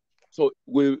 So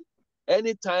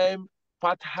anytime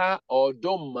Fatha or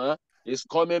Dhamma is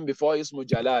coming before Ismu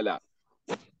Jalala,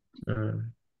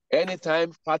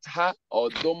 anytime Fatha or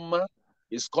Dhamma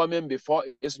is coming before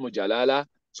Ismu Jalala,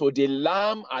 so the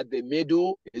lam at the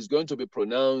middle is going to be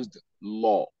pronounced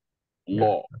law.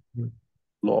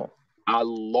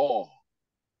 Allah.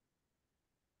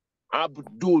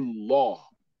 Abdullah,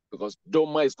 because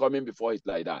Dhamma is coming before it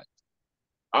like that.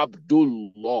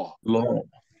 Abdullah.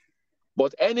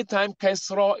 But anytime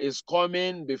Kesra is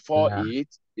coming before it,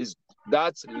 is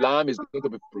that lam is going to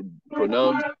be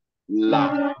pronounced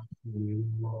la.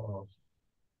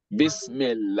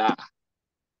 Bismillah.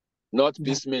 Not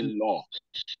Bismillah.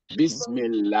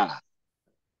 Bismillah.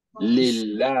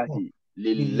 Lillahi.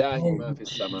 Lillahi ma fi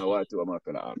samawati wa ma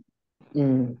fi al-ard.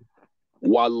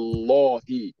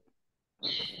 Wallahi.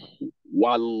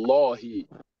 Wallahi.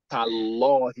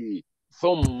 Tallahi.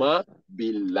 Thumma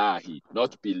billahi.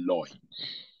 Not billahi.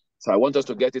 So I want us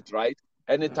to get it right.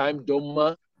 Anytime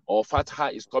Dhamma or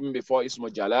Fatha is coming before Ismu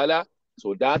Jalala,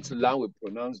 so that lam will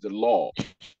pronounce the law.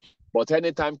 But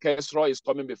anytime Kesra is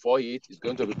coming before it, it's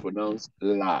going to be pronounced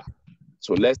La.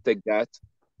 So let's take that.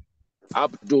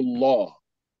 Abdullah.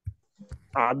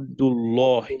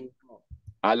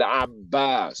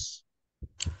 Al-Abbas.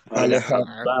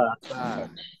 Al-Abbas.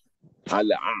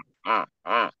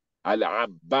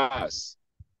 Al-Abbas.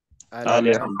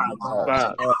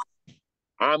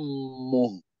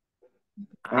 Ammu.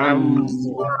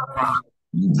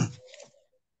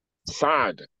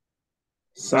 Sa'd.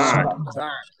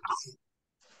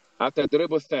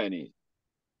 التدريب الثاني.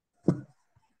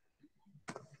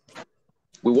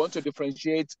 We want to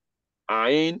differentiate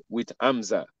Ain with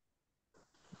Hamza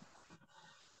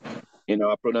in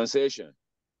our pronunciation.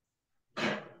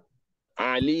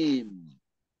 Alim.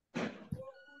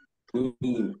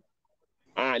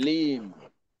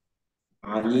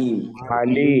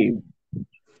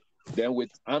 Then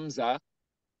with Hamza,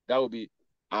 that will be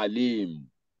Alim.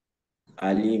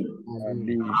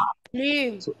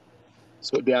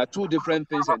 So there are two different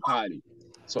things entirely.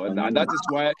 So and that is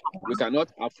why we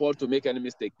cannot afford to make any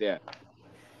mistake there.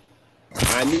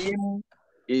 Alim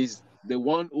is the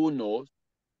one who knows.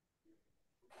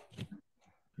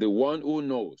 The one who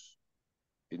knows.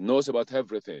 He knows about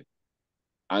everything.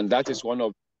 And that is one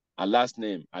of Allah's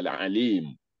name,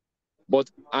 Al-Alim. But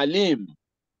Alim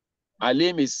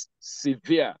is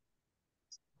severe,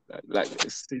 like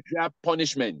severe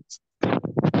punishment.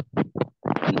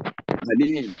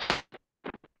 Alim.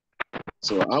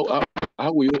 So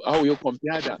how will you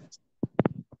compare that?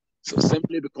 So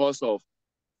simply because of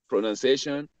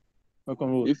pronunciation,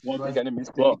 if you want to make any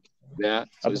mistake there,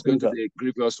 so it's going to be a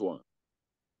grievous one.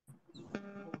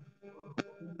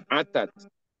 Atat.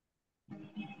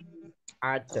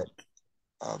 Atat.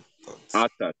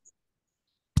 Atat.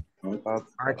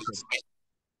 Atat.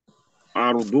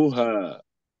 Arduha.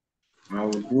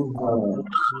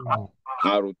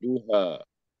 Arduha.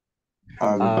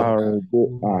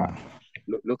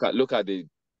 Look at the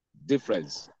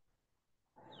difference.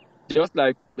 Just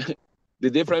like the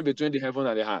difference between the heaven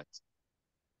and the heart.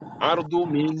 Ardu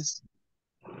means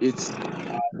its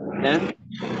length.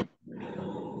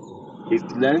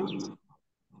 Its length.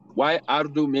 Why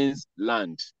Ardu means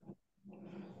land.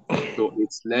 So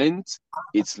its length,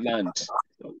 its land.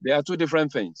 So they are two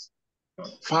different things.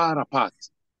 Far apart.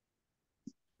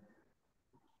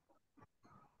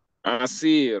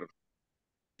 Asir.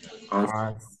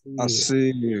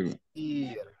 Asir.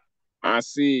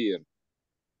 Asir.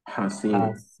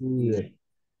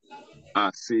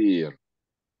 Asir.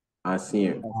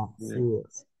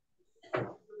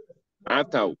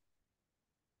 Ataw.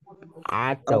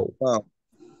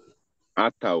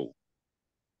 Ataw.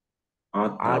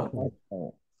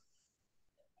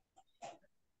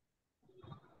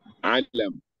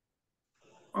 Alam.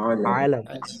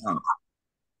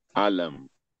 Alam.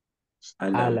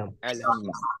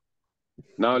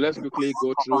 Now let's quickly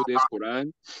go through this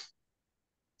Quran.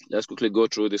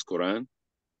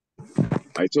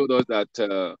 I told us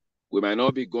that we might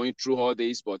not be going through all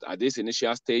this, but at this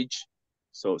initial stage,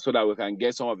 so that we can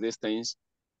get some of these things,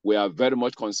 we are very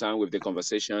much concerned with the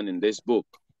conversation in this book.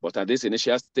 But at this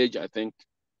initial stage, I think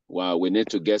we need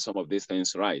to get some of these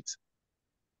things right.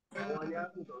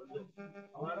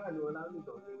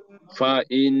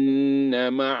 فَإِنَّ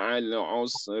مَعَ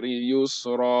الْعُسْرِ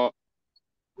يُسْرًا.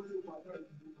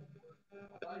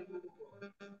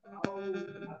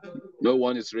 No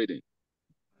one is reading.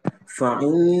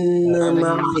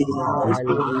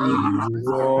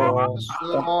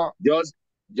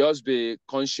 Just be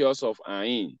conscious of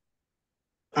Ain.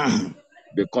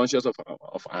 Be conscious of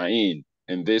Ain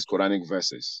in these Quranic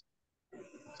verses.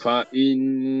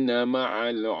 فَإِنَّ مَعَ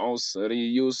الْعُسْرِ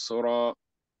يُسْرًا.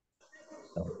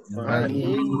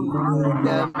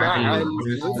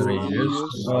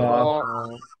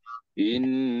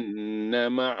 إِنَّ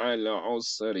مَعَ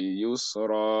الْعُسْرِ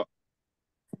يُسْرًا.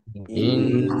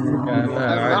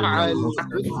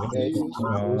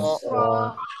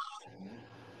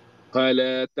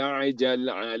 فلا تعجل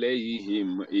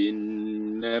عليهم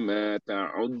إنما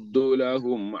تعد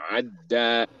لهم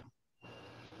عدا.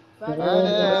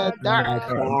 فلا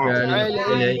تعجل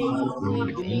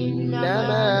عليهم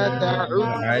إنما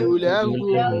تعد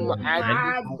لهم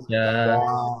عدا.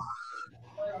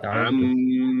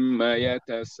 عما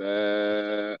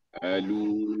يتساءلون.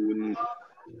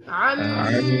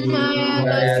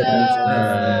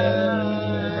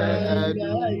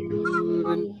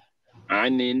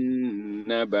 عن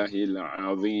النبأ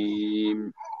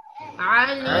العظيم.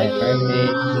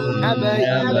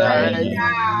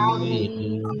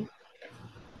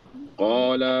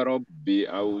 قال رب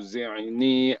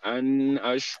أوزعني أن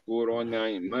أشكر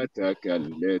نعمتك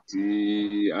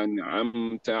التي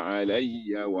أنعمت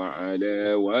علي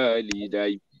وعلى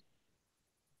والدي.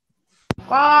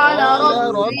 قال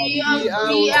ربي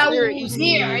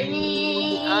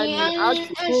أوزعني أن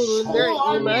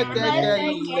أشكر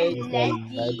نعمتك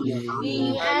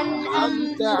التي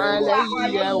أنعمت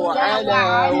علي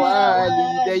وعلى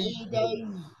والدي.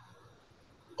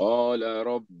 قال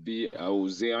ربي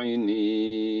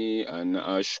أوزعني أن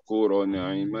أشكر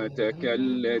نعمتك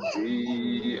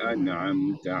التي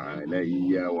أنعمت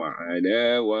علي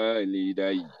وعلى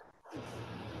والدي.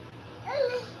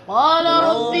 قال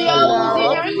رب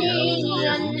أوزعني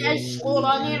أن أشكر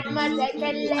نعمتك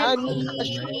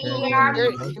التي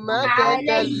أنعمت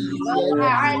علي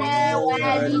وعلى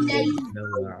والدي.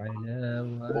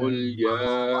 قل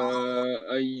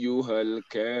يا أيها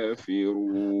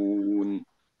الكافرون.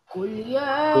 قل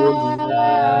يا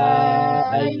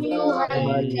أيها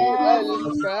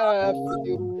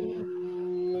الكافرون.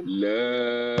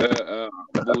 لا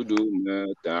أعبد ما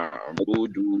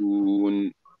تعبدون.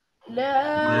 لا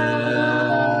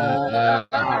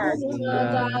أعبد ما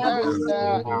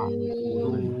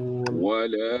تعبدون.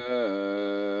 ولا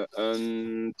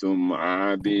أنتم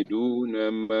عابدون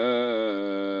ما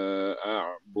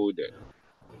أعبد.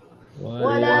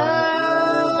 ولا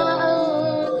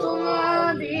أنتم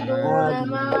عابدون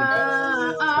ما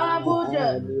أعبد.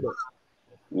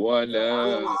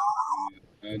 ولا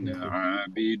أنا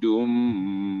عابد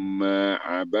ما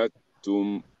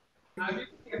عبدتم.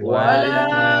 ولا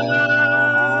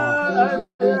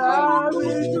أنا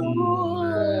عابد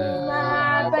ما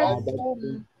عبدتم.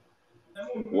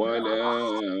 ولا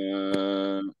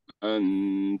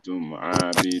أنتم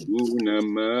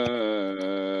عابدون ما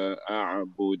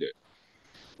أعبد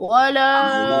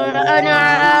ولا أنا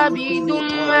عابد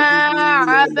ما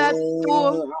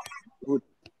عبدتم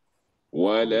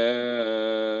ولا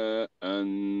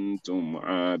أنتم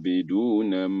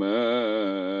عابدون ما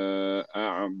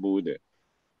أعبد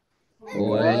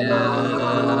ولا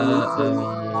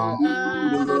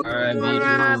أنتم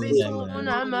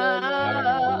عابدون ما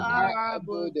أعبد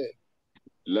أعبد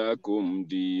لكم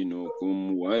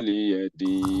دينكم ولي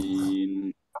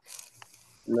دين.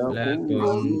 لكم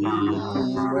دينكم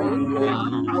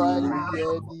دينكم ولي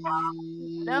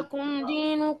دين. لكم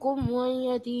دينكم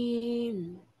ولي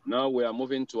دين. Now we are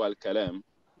moving to Al-Kalam.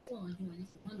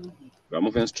 We are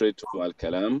moving straight to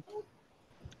Al-Kalam.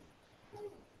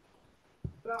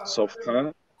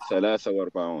 صفحة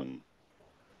 43.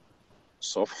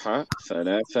 صفحة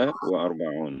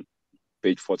 43.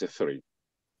 Page 43.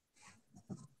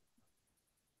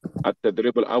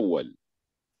 التدريب الأول.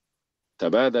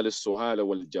 تبادل السؤال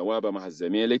والجواب مع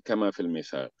الزميل كما في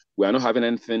المثال. We are not having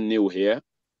anything new here.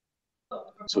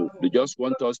 So they just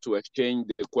want us to exchange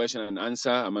the question and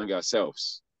answer among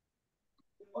ourselves.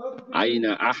 أين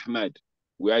أحمد?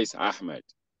 Where is Ahmad?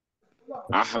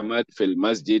 Ahmad في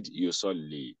المسجد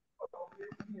يصلي.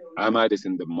 Ahmad is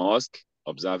in the mosque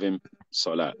observing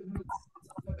Salah.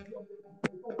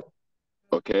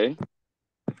 Okay.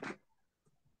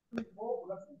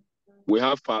 We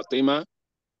have Fatima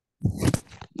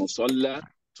مصلى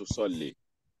تصلي.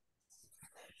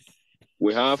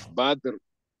 We have Badr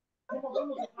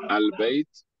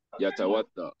البيت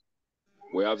يتوضأ.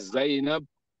 We have Zainab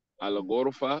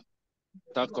الغرفة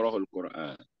تقرأ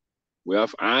القرآن. We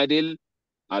have Adil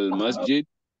المسجد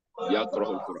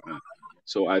يقرأ القرآن.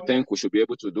 So I think we should be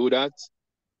able to do that.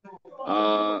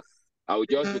 I'll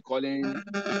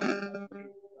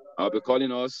be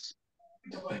calling us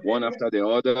one after the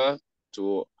other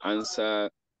to answer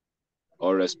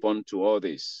or respond to all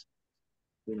this.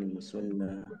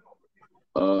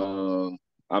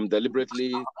 I'm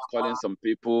deliberately calling some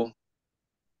people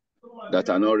that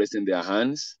are not raising their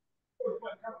hands.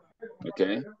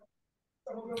 Okay.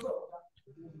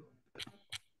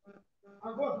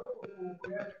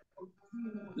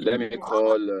 Let me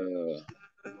call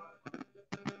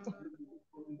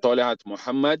Tolihat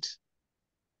Muhammad.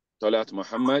 Tolihat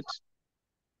Muhammad.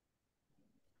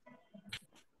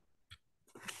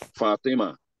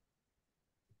 Fatima.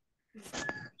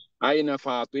 Aina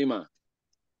Fatima.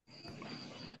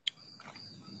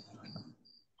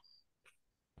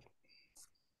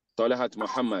 Tolihat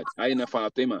Muhammad. Aina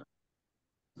Fatima.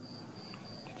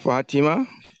 فاطمة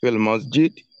في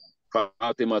المسجد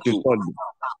Fatima 2. تصلي.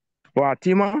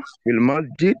 فاطمة في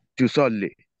المسجد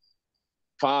تصلي.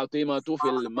 Fatima 2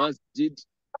 fil masjid.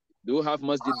 Do you have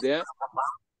masjid there?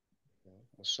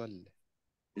 مصلى.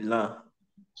 لا.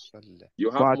 مصلى.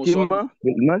 You have فاطمة musalla. في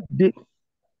المسجد.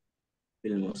 في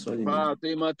المصلي.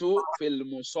 Fatima 2 fil في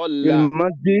musalla.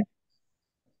 المسجد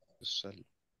تصلي.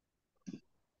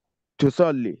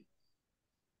 تصلي.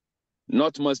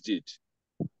 Not masjid.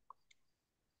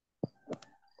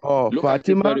 Look at it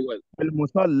فاطمة very well. في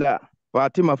المصلى.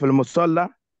 فاطمة في المصلى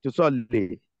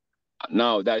تصلي.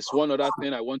 Now, there's one other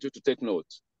thing I want you to take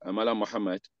note, Amala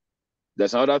Muhammad.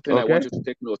 There's another thing I want you to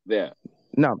take note there.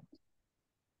 نعم.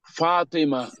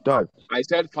 Fatima. طيب. I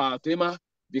said Fatima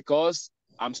because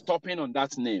I'm stopping on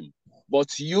that name.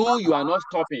 But you are not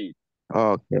stopping.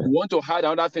 Okay. You want to add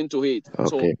another thing to it. Okay.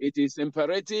 So it is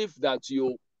imperative that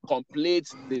you complete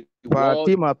the word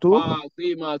فاطمة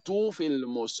Fatima tu fil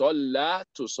musalla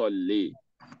tusalli.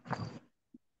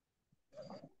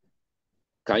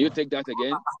 Can you take that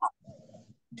again?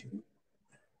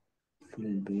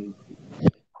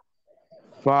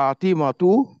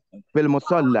 فاطمة في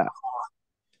المصلى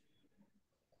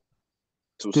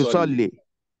تصلي.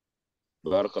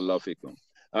 بارك الله فيكم.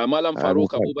 Malam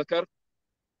Farouk Abu Bakr.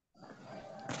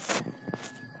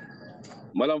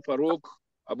 Malam Farouk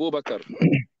Abu Bakr.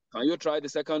 Can you try the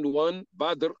second one?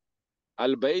 Badr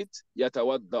al-Bayt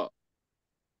yatawadda.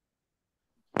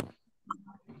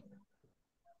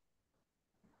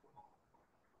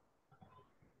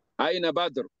 Aina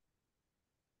Badr?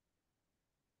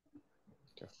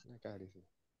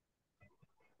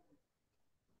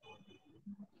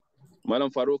 Malam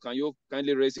Farouk, can you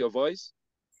kindly raise your voice?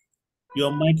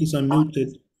 Your mic is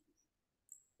unmuted.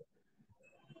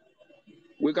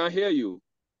 We can hear you.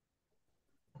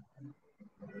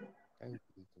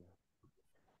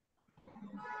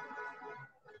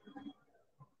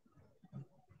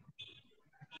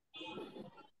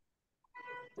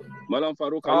 Malam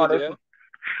Farouk, are you there?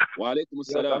 Wa alaikum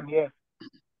assalam. Yes, I'm here.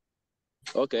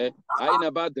 Okay.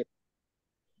 Aina Badr?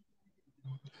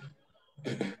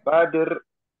 بادر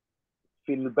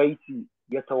في البيت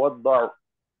يتوضأ.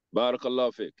 بارك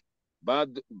الله فيك.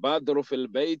 بادر في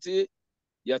البيت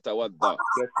يتوضأ.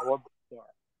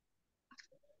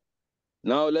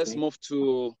 Now let's move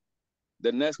to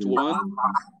the next one.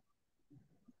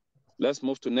 Let's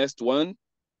move to next one.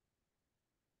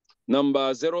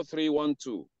 Number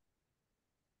 0312.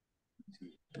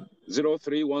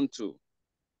 0312.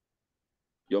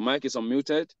 Your mic is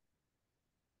unmuted.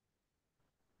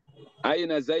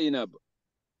 أين زينب؟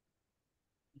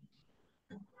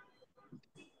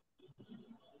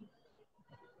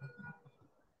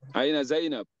 أين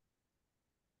زينب؟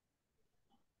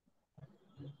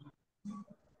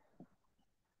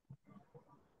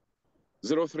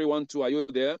 Zero 0312, are you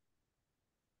there?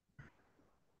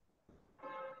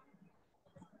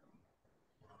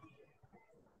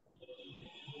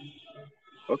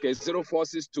 Okay,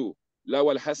 0462.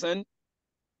 Lawal Hassan.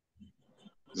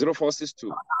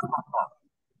 0462.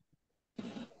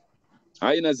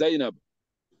 أين زينب؟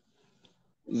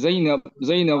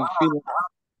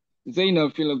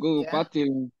 زينب في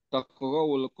الغرفة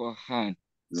تقرأ القرآن.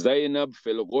 زينب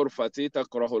في الغرفة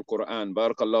تقرأ القرآن.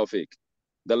 بارك الله فيك.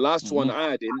 The last one,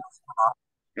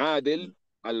 عادل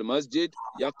المسجد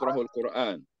يقرأ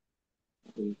القرآن.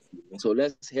 So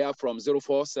let's hear from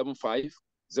 0475.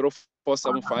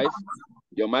 0475.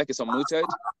 Your mic is unmuted.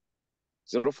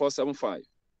 0475.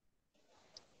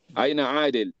 أين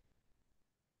عادل؟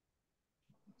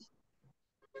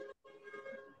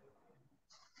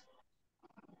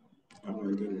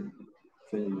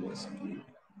 في المسجد.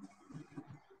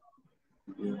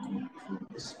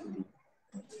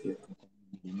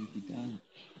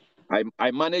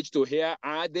 I managed to hear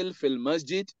Adil fil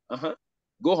masjid.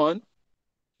 Go on.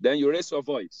 Then you raise your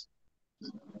voice.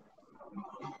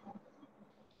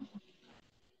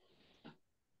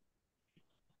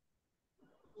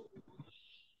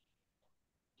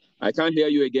 I can't hear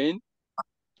you again.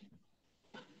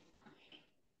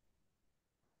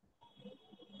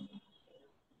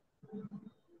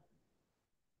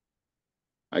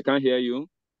 I can't hear you.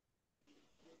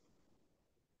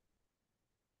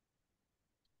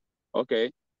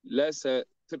 Okay, let's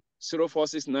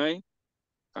 0469.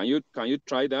 Can you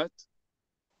try that?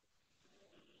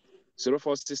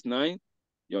 0469.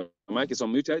 Your mic is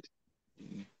unmuted.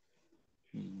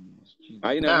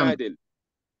 أين عادل؟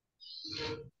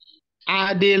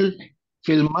 عادل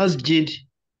في المسجد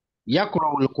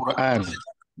يقرأ القرآن.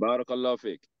 بارك الله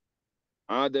فيك.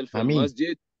 عادل في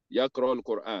المسجد يقرأ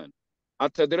القرآن.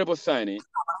 التدريب الثاني.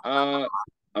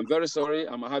 I'm very sorry,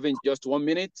 I'm having just 1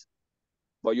 minute.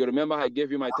 But you remember I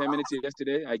gave you my 10 minutes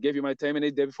yesterday? I gave you my 10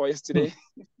 minutes day before yesterday.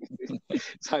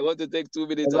 So I want to take 2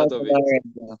 minutes out of it.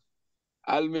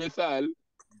 المثال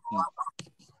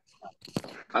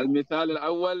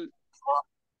الأول.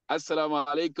 السلام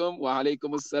عليكم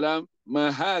وعليكم السلام. ما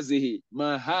هذه?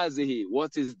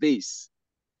 What is this?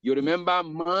 You remember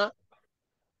ma?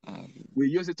 We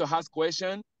use it to ask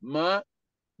question. Ma,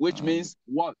 which means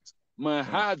what? ما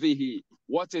هذه?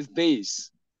 What is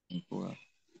this?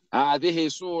 هذه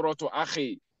صورة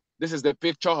أخي. This is the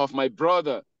picture of my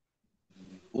brother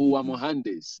who is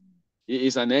muhandis. He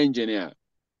is an engineer.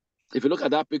 If you look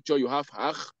at that picture, you have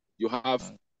akh, you have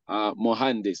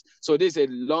muhandis. So this is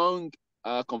a long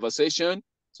conversation.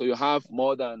 So you have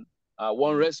more than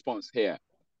one response here.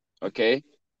 Okay.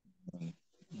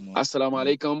 Assalamu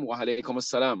alaikum wa alaikum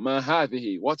assalam. Ma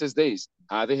hadhihi? What is this?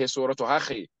 Hadhihi suratu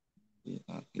akhi.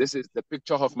 This is the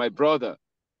picture of my brother,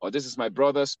 or this is my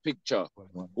brother's picture.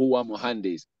 Huwa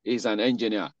muhandis. He's an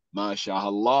engineer.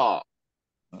 MashaAllah.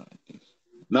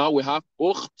 Now we have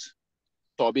ukht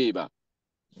tabiba.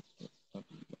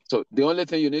 So the only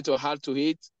thing you need to add to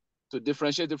it to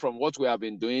differentiate it from what we have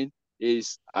been doing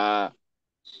is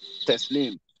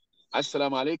taslim.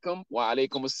 Assalamu alaikum wa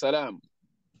alaikum assalam.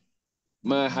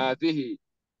 Ma hadhihi?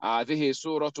 Hadhihi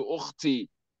suratu ukhti.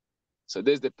 So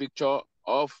there's the picture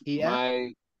of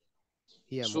my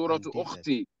suratu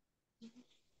ukhti.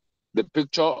 The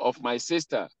picture of my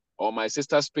sister, or my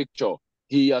sister's picture.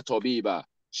 Hiya tabiba.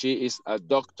 She is a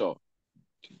doctor.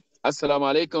 Assalamu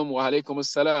alaikum wa alaikum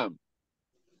assalam.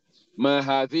 Ma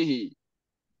hadhihi?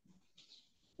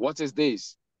 What is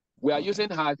this? We are using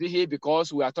hadhihi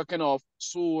because we are talking of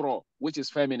surah, which is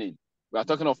feminine. We are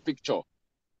talking of picture.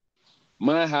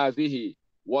 Ma hadhihi?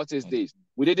 What is this?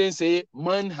 We didn't say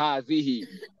man hadhihi.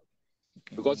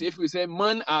 Because if we say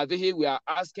man hadhihi, we are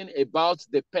asking about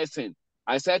the person.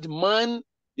 I said man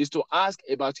is to ask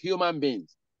about human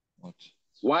beings.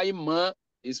 Why ma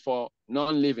is for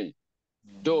non-living?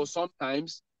 Though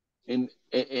sometimes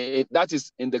that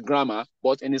is in the grammar,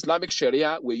 but in Islamic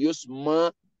Sharia, we use ma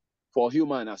for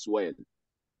human as well.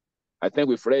 I think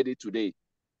we've read it today.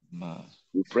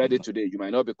 We've read it today. You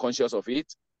might not be conscious of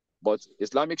it, but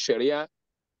Islamic Sharia,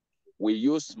 we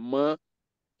use ma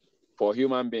for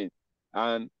human beings.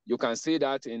 And you can see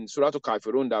that in Surah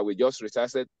Al-Kafirun that we just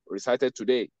recited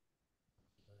today.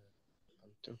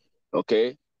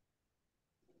 Okay.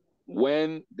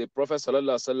 When the Prophet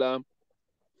ﷺ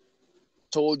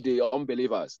told the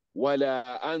unbelievers,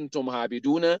 "Wala antum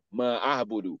habiduna ma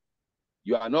a'budu."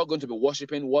 You are not going to be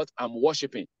worshiping what I'm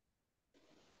worshiping.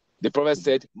 The Prophet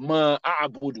said, "Ma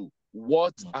a'budu,"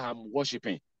 what I'm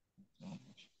worshiping.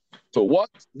 So what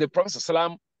the Prophet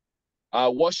ﷺ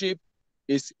worship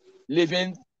is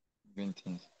living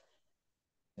things.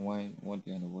 Why? What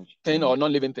do you worship? Thing or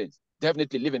non-living things?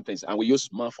 Definitely living things, and we use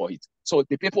ma for it. So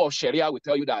the people of Sharia will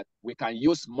tell you that we can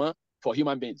use ma for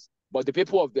human beings, but the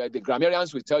people of the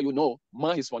grammarians will tell you no,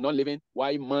 ma is for non-living,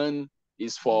 why man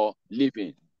is for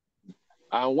living.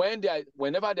 And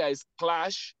whenever there is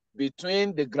clash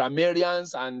between the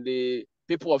grammarians and the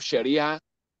people of Sharia,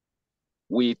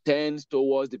 we tend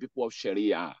towards the people of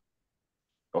Sharia.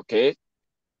 Okay?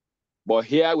 But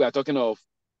here we are talking of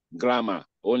grammar,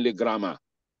 only grammar.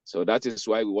 So that is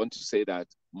why we want to say that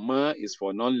ma is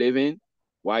for non-living,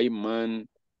 while man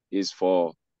is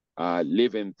for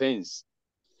living things.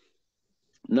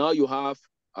 Now you have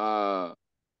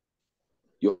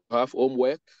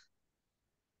homework.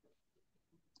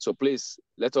 So please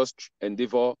let us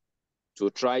endeavor to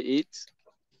try it.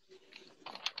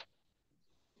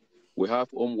 We have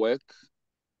homework.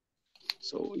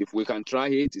 So if we can try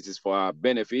it, it is for our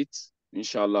benefit,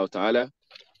 inshallah ta'ala.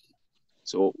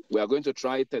 So we are going to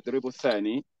try تدريب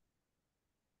الثاني.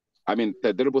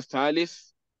 تدريب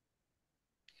الثالث.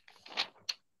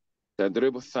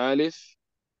 تدريب الثالث.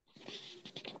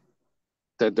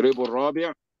 تدريب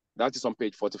الرابع. That is on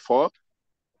page 44.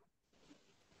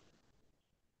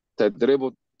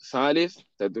 تدريب الثالث.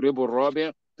 تدريب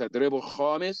الرابع. تدريب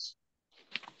الخامس.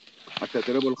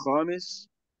 التدريب الخامس.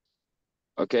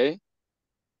 Okay.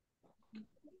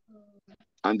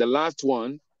 And the last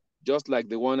one, just like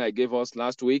the one I gave us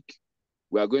last week,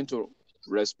 we are going to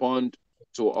respond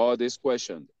to all these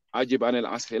questions. أجب عن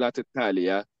الأسئلة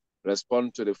التالية.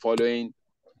 Respond to the following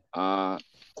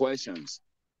questions.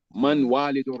 Man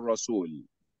walidur Rasul?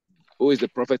 Who is the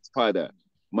Prophet's father?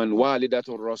 Man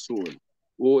walidatur Rasul?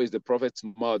 Who is the Prophet's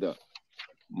mother?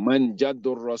 Man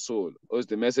jaddur Rasul? Who is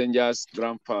the messenger's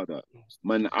grandfather?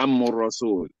 Man ammur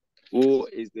Rasul? Who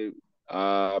is the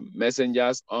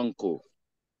messenger's uncle?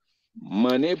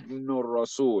 Man ibnur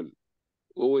Rasul?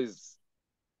 Who is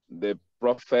the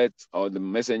Prophet or the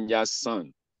messenger's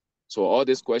son? So all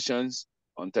these questions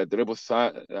on Tadribu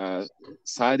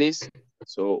Sadis,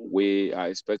 so we are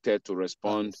expected to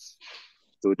respond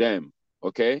to them,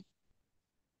 okay?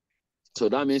 So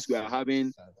that means we are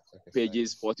having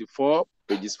pages 44,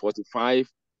 pages 45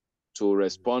 to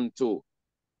respond to.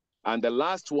 And the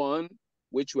last one,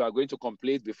 which we are going to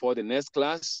complete before the next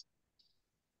class,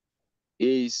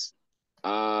 is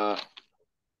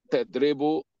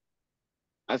Tadribu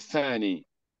Athani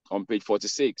on page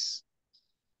 46.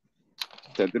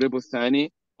 Tadribu Athani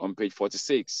on page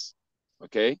 46.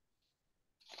 Okay?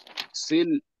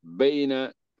 Sil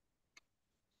bayna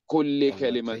kulli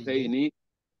kalimatayni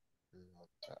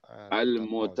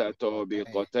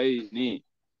al-mutatabiqatayni.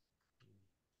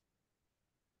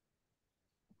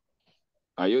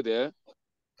 Are you there?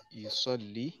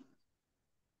 يصلي.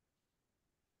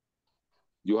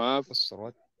 You have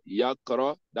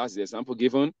Yaqra, that's the example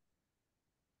given.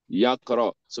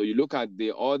 Yaqra. So you look at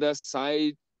the other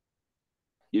side.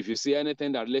 If you see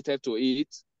anything that related to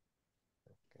it,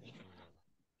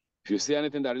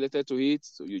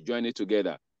 so you join it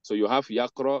together. So you have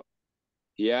Yaqra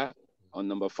here on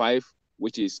number 5,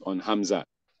 which is on Hamza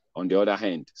on the other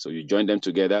hand. So you join them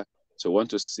together. So we want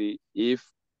to see if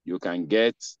you can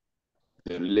get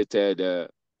the related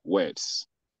words.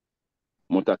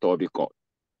 Mutatabiqat.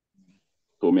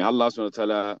 So may Allah subhanahu wa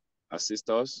ta'ala assist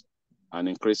us and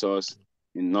increase us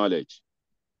in knowledge.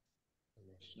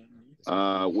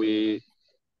 We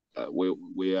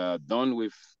are done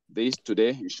with this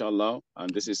today, inshallah,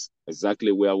 and this is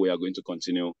exactly where we are going to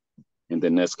continue in the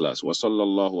next class. Wa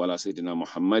sallallahu ala sayyidina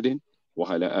Muhammadin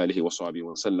wa ala alihi wa sahbihi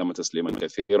wa sallam tasliman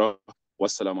kathira.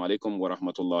 Wassalamu alaikum wa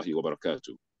rahmatullahi wa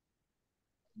barakatuh.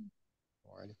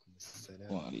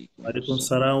 Alaikum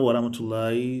salam wa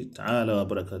rahmatullahi ta'ala wa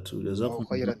barakatuh. Jazakum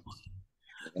khairan.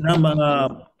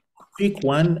 Now, quick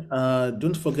one.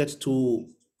 Don't forget to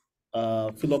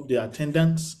fill up the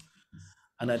attendance.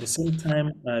 And at the same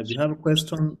time, if you have a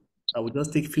question, I will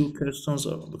just take a few questions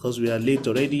because we are late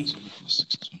already.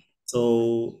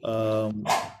 So,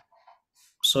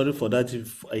 sorry for that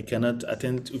if you cannot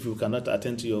attend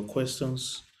to your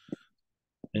questions.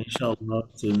 inshallah,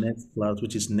 to next class,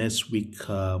 which is next week,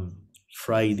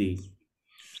 Friday.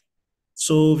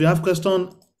 So if you have question,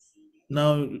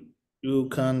 now you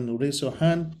can raise your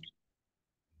hand.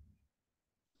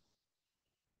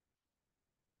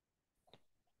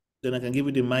 Then I can give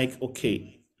you the mic.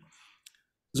 Okay.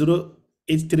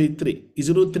 0833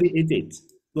 0388.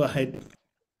 Go ahead.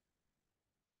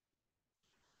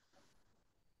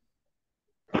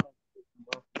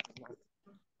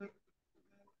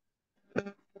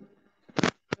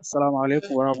 Assalamu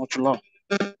alaikum wa rahmatullah.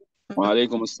 Wa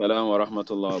alaikum assalam wa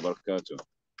rahmatullahi wa barakatuh.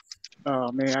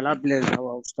 May Allah bless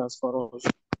our ustaz for us.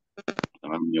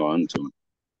 Your answer.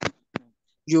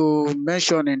 You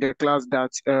mentioned in the class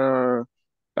that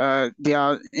they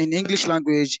are in English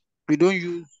language, we don't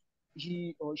use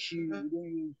he or she, we don't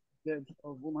use verbs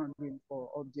of woman being for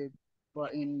object,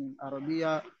 but in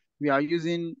Arabia, we are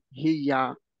using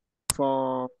hiya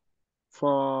for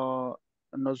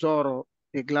Nozoro,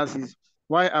 the glasses.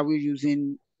 Why are we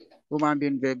using human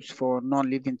being verbs for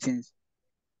non-living things?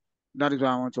 That is why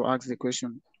I want to ask the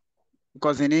question.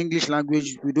 Because in English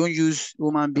language, we don't use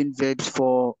human being verbs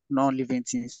for non-living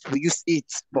things. We use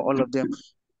it for all of them.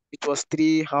 It was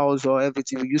tree, house, or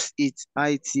everything. We use it,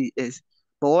 ITS.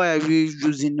 But why are we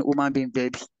using human being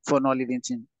verbs for non-living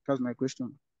things? That's my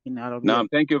question in Arabia. Now,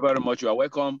 thank you very much. You are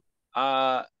welcome.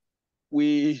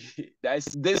 There's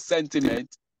this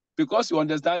sentiment because you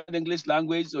understand English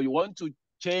language, so you want to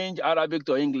change Arabic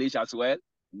to English as well.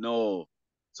 No.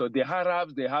 So the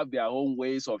Arabs, they have their own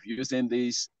ways of using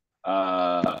these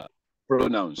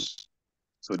pronouns.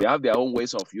 So they have their own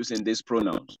ways of using these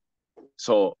pronouns.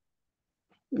 So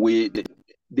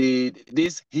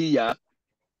this here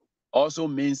also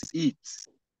means it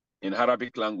in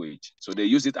Arabic language. So they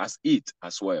use it as it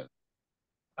as well.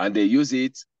 And they use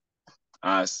it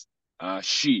as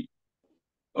she.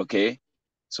 Okay.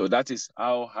 So that is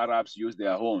how Arabs use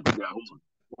their own,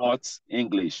 not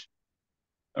English.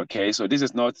 Okay. So this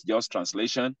is not just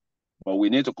translation, but we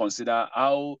need to consider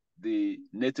how the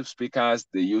native speakers,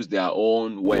 they use their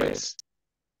own words.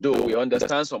 Though we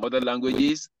understand some other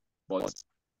languages, but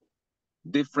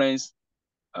difference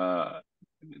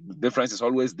is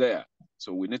always there.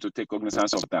 So we need to take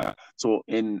cognizance of that. So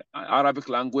in Arabic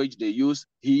language, they use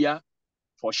here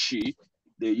for she,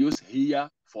 they use here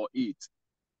for it.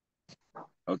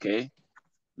 Okay.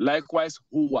 Likewise,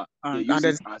 huwa, they use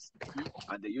it as he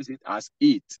and they use it as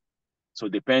it. So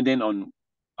depending on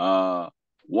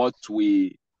what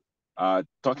we are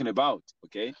talking about,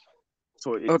 okay?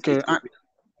 So it could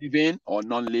be living or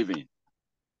non-living.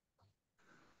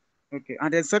 Okay,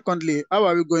 and then secondly, how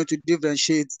are we going to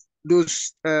differentiate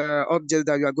those objects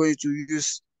that we are going to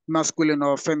use masculine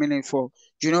or feminine for?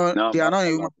 You know, they are not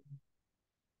human.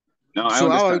 No, I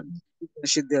so understand. How are we going to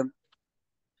differentiate them?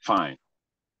 Fine.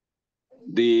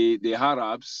 The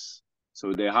Arabs,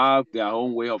 so they have their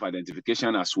own way of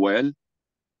identification as well.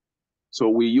 So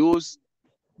we use,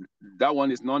 that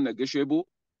one is non-negotiable.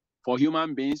 For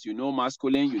human beings, you know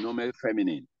masculine, you know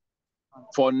feminine.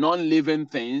 For non-living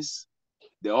things,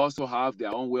 they also have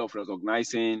their own way of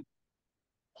recognizing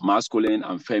masculine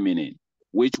and feminine,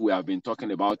 which we have been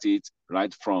talking about it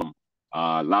right from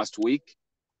last week.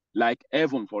 Like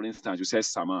heaven, for instance, you say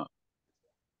sama,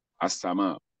 as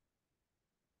sama.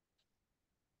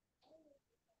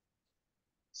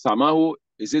 Samahu,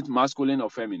 is it masculine or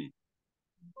feminine?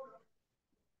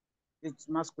 It's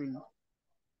masculine.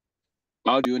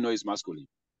 How do you know it's masculine?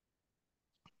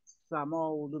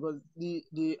 Samahu, because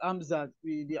the Amza,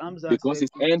 the Amza. Because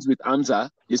it ends with Amza,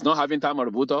 it's not having time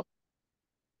marbuta.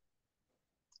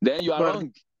 Then you are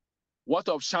wrong. What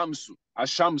of Shamsu?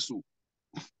 Ashamsu.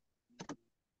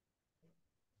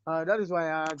 That is why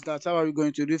I asked that. How are we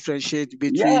going to differentiate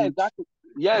between?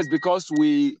 Yes, because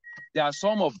there are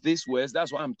some of these words.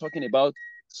 That's why I'm talking about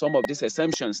some of these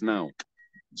exemptions now.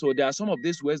 So there are some of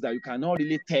these words that you cannot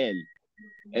really tell,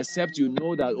 except you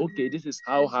know that, okay, this is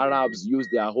how Arabs use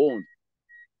their own.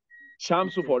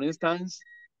 Shamsu, for instance,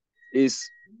 is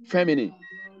feminine.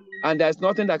 And there's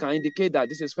nothing that can indicate that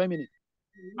this is feminine.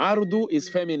 Ardu is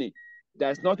feminine.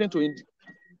 There's nothing to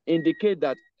indicate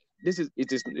that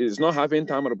it is not having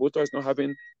tam marbuta, it's not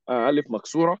having alif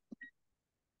maksura,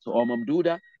 so or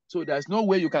mamduda. So there's no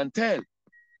way you can tell.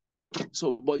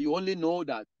 So, but you only know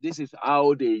that this is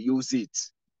how they use it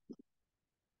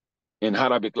in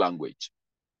Arabic language.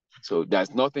 So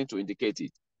there's nothing to indicate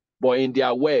it. But in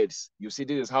their words, you see,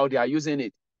 this is how they are using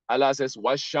it. Allah says,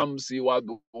 "Washamsi wa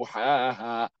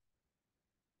duhaha."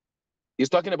 He's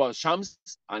talking about shams,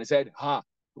 and he said, "Ha."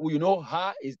 You know,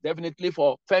 ha is definitely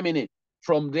for feminine.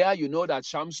 From there, you know that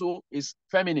shamsu is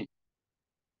feminine.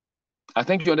 I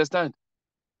think you understand.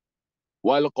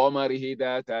 وَالْقَمَرِ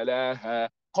إِذَا تَلَاهَا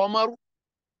Qamar,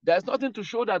 there's nothing to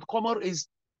show that Qamar is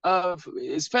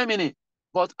feminine,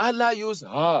 but Allah used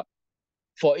her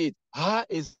for it. Her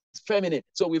is feminine.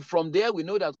 So from there we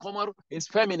know that Qamar is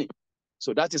feminine.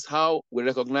 So that is how we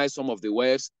recognize some of the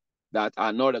words that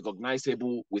are not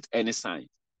recognizable with any sign.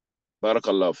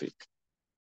 Barakallahu fiqh.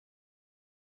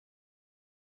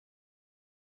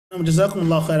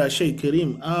 Jazakumullah khair, Sheikh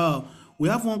Kareem. We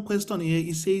have one question here.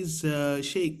 It says,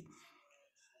 Sheikh,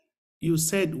 you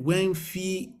said when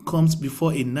fi comes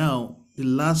before a noun, the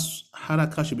last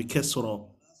haraka should be kesra.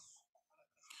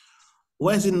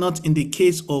 Why is it not in the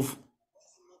case of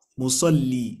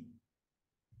musalli?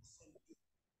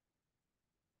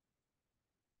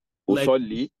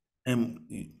 Usalli.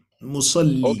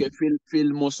 Musalli. Okay,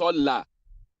 fil musalla.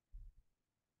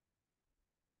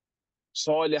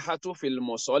 Salihatu fil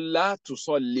musalla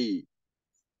tusalli.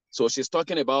 So she's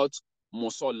talking about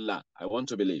musalla, I want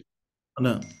to believe.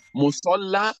 No.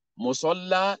 Musalla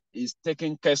is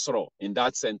taking kesro in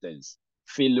that sentence.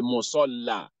 Fil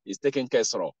musalla is taking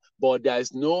kesro. But there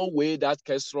is no way that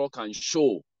kesro can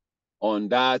show on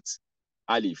that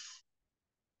alif.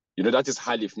 You know, that is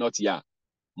alif, not ya.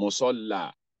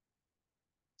 Musalla.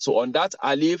 So on that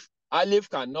alif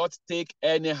cannot take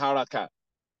any haraka.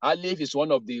 Alif is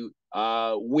one of the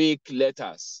weak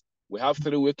letters. We have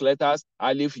 3 weak letters,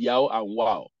 alif, yaw, and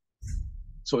waw.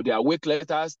 So they are weak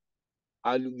letters.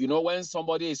 And you know, when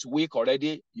somebody is weak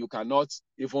already, you cannot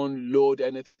even load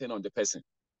anything on the person.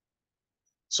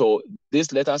 So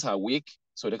these letters are weak,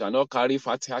 so they cannot carry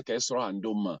Fatiha, Kesra, and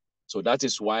Dhamma. So that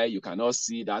is why you cannot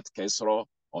see that Kesra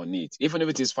on it. Even if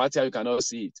it is Fatiha, you cannot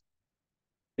see it.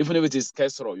 Even if it is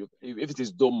Kesra, if it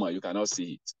is Dhamma, you cannot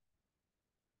see it.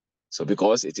 So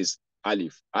because it is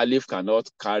Alif. Alif cannot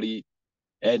carry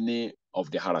any of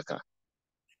the haraka.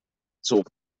 So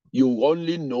you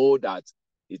only know that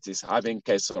it is having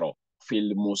Kesra.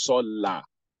 Fil musalla.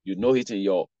 You know it in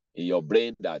your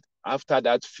brain that after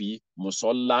that fi,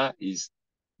 musalla is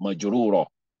majrura.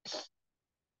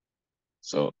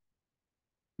 So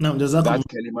now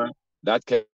that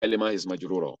kalima is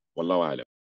majrura. Wallahu alam.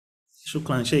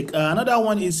 Shukran, Sheikh. Another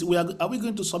one is, are we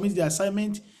going to submit the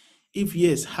assignment? If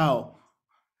yes, how?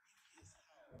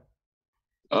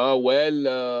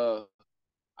 Well,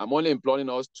 I'm only imploring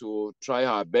us to try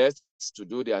our best to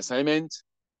do the assignment,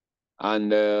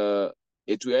 and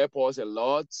it will help us a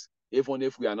lot, even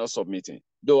if we are not submitting.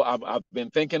 Though I've been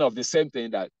thinking of the same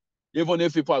thing, that even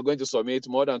if people are going to submit,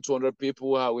 more than 200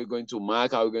 people, how are we going to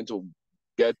mark? How are we going to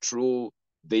get through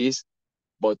this?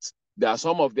 But there are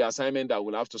some of the assignment that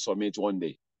we'll have to submit one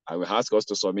day. I will ask us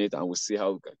to submit, and we'll see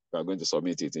how we are going to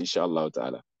submit it, inshallah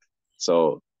ta'ala.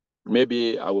 So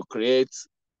maybe I will create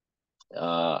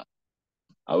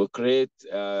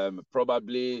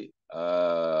probably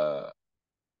an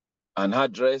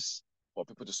address for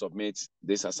people to submit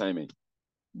this assignment.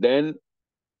 Then,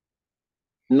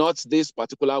 not this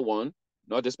particular one.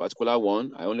 I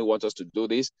only want us to do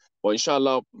this. But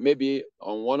inshallah, maybe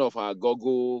on one of our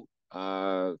Google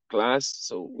class,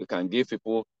 so we can give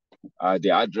people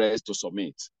the address to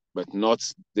submit, but not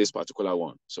this particular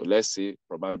one. So let's see,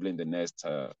 probably in the next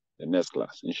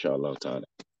class, inshallah ta'ala.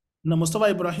 Now, Mustafa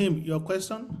Ibrahim, your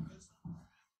question?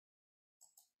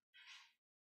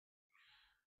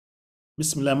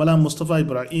 Bismillah, Malam Mustafa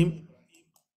Ibrahim.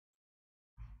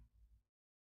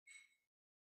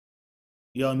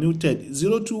 You're muted.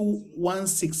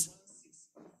 0216.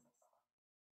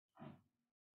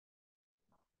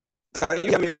 Can you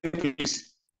hear me,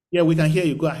 please? Yeah, we can hear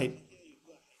you. Go ahead.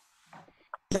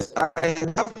 Yes, I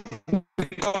have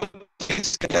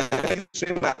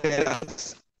my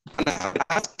parents, and I'm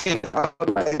asking how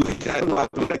do I know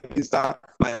to register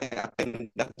my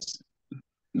attendance?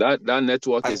 That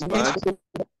network is bad.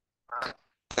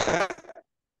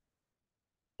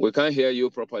 We can't hear you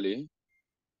properly.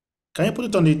 Can you put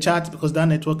it on the chat, because that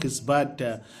network is bad?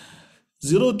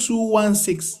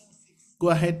 0216. Go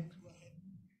ahead.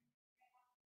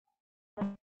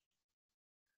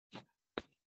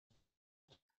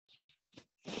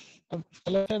 Can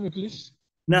you hear me, please?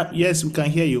 Now, yes, we can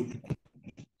hear you.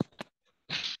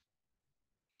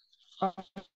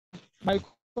 My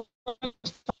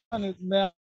question is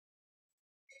now.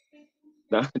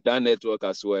 That network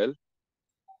as well.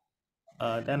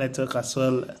 That network as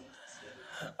well.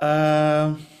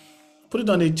 Put it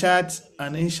on the chat,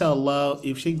 and inshallah,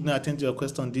 if she did not attend to your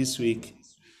question this week,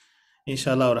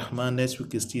 inshallah Rahman, next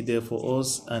week is still there for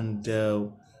us, and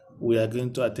we are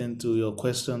going to attend to your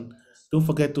question. Don't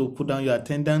forget to put down your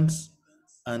attendance,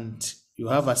 and you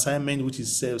have assignment which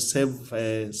is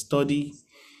self-study.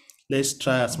 Let's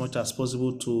try as much as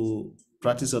possible to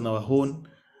practice on our own,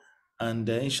 and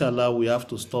inshallah we have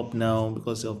to stop now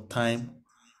because of time.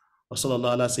 وصلى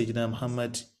الله على سيدنا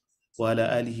محمد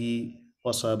وعلى آله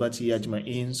وصحبه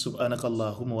أجمعين. سبحانك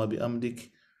اللهم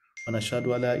وبحمدك ونشهد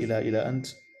أن لا إله إلا أنت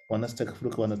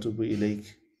ونستغفرك ونتوب إليك.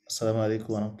 السلام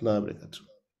عليكم ورحمة الله وبركاته.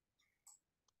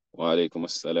 وعليكم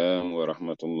السلام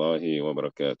ورحمة الله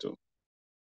وبركاته.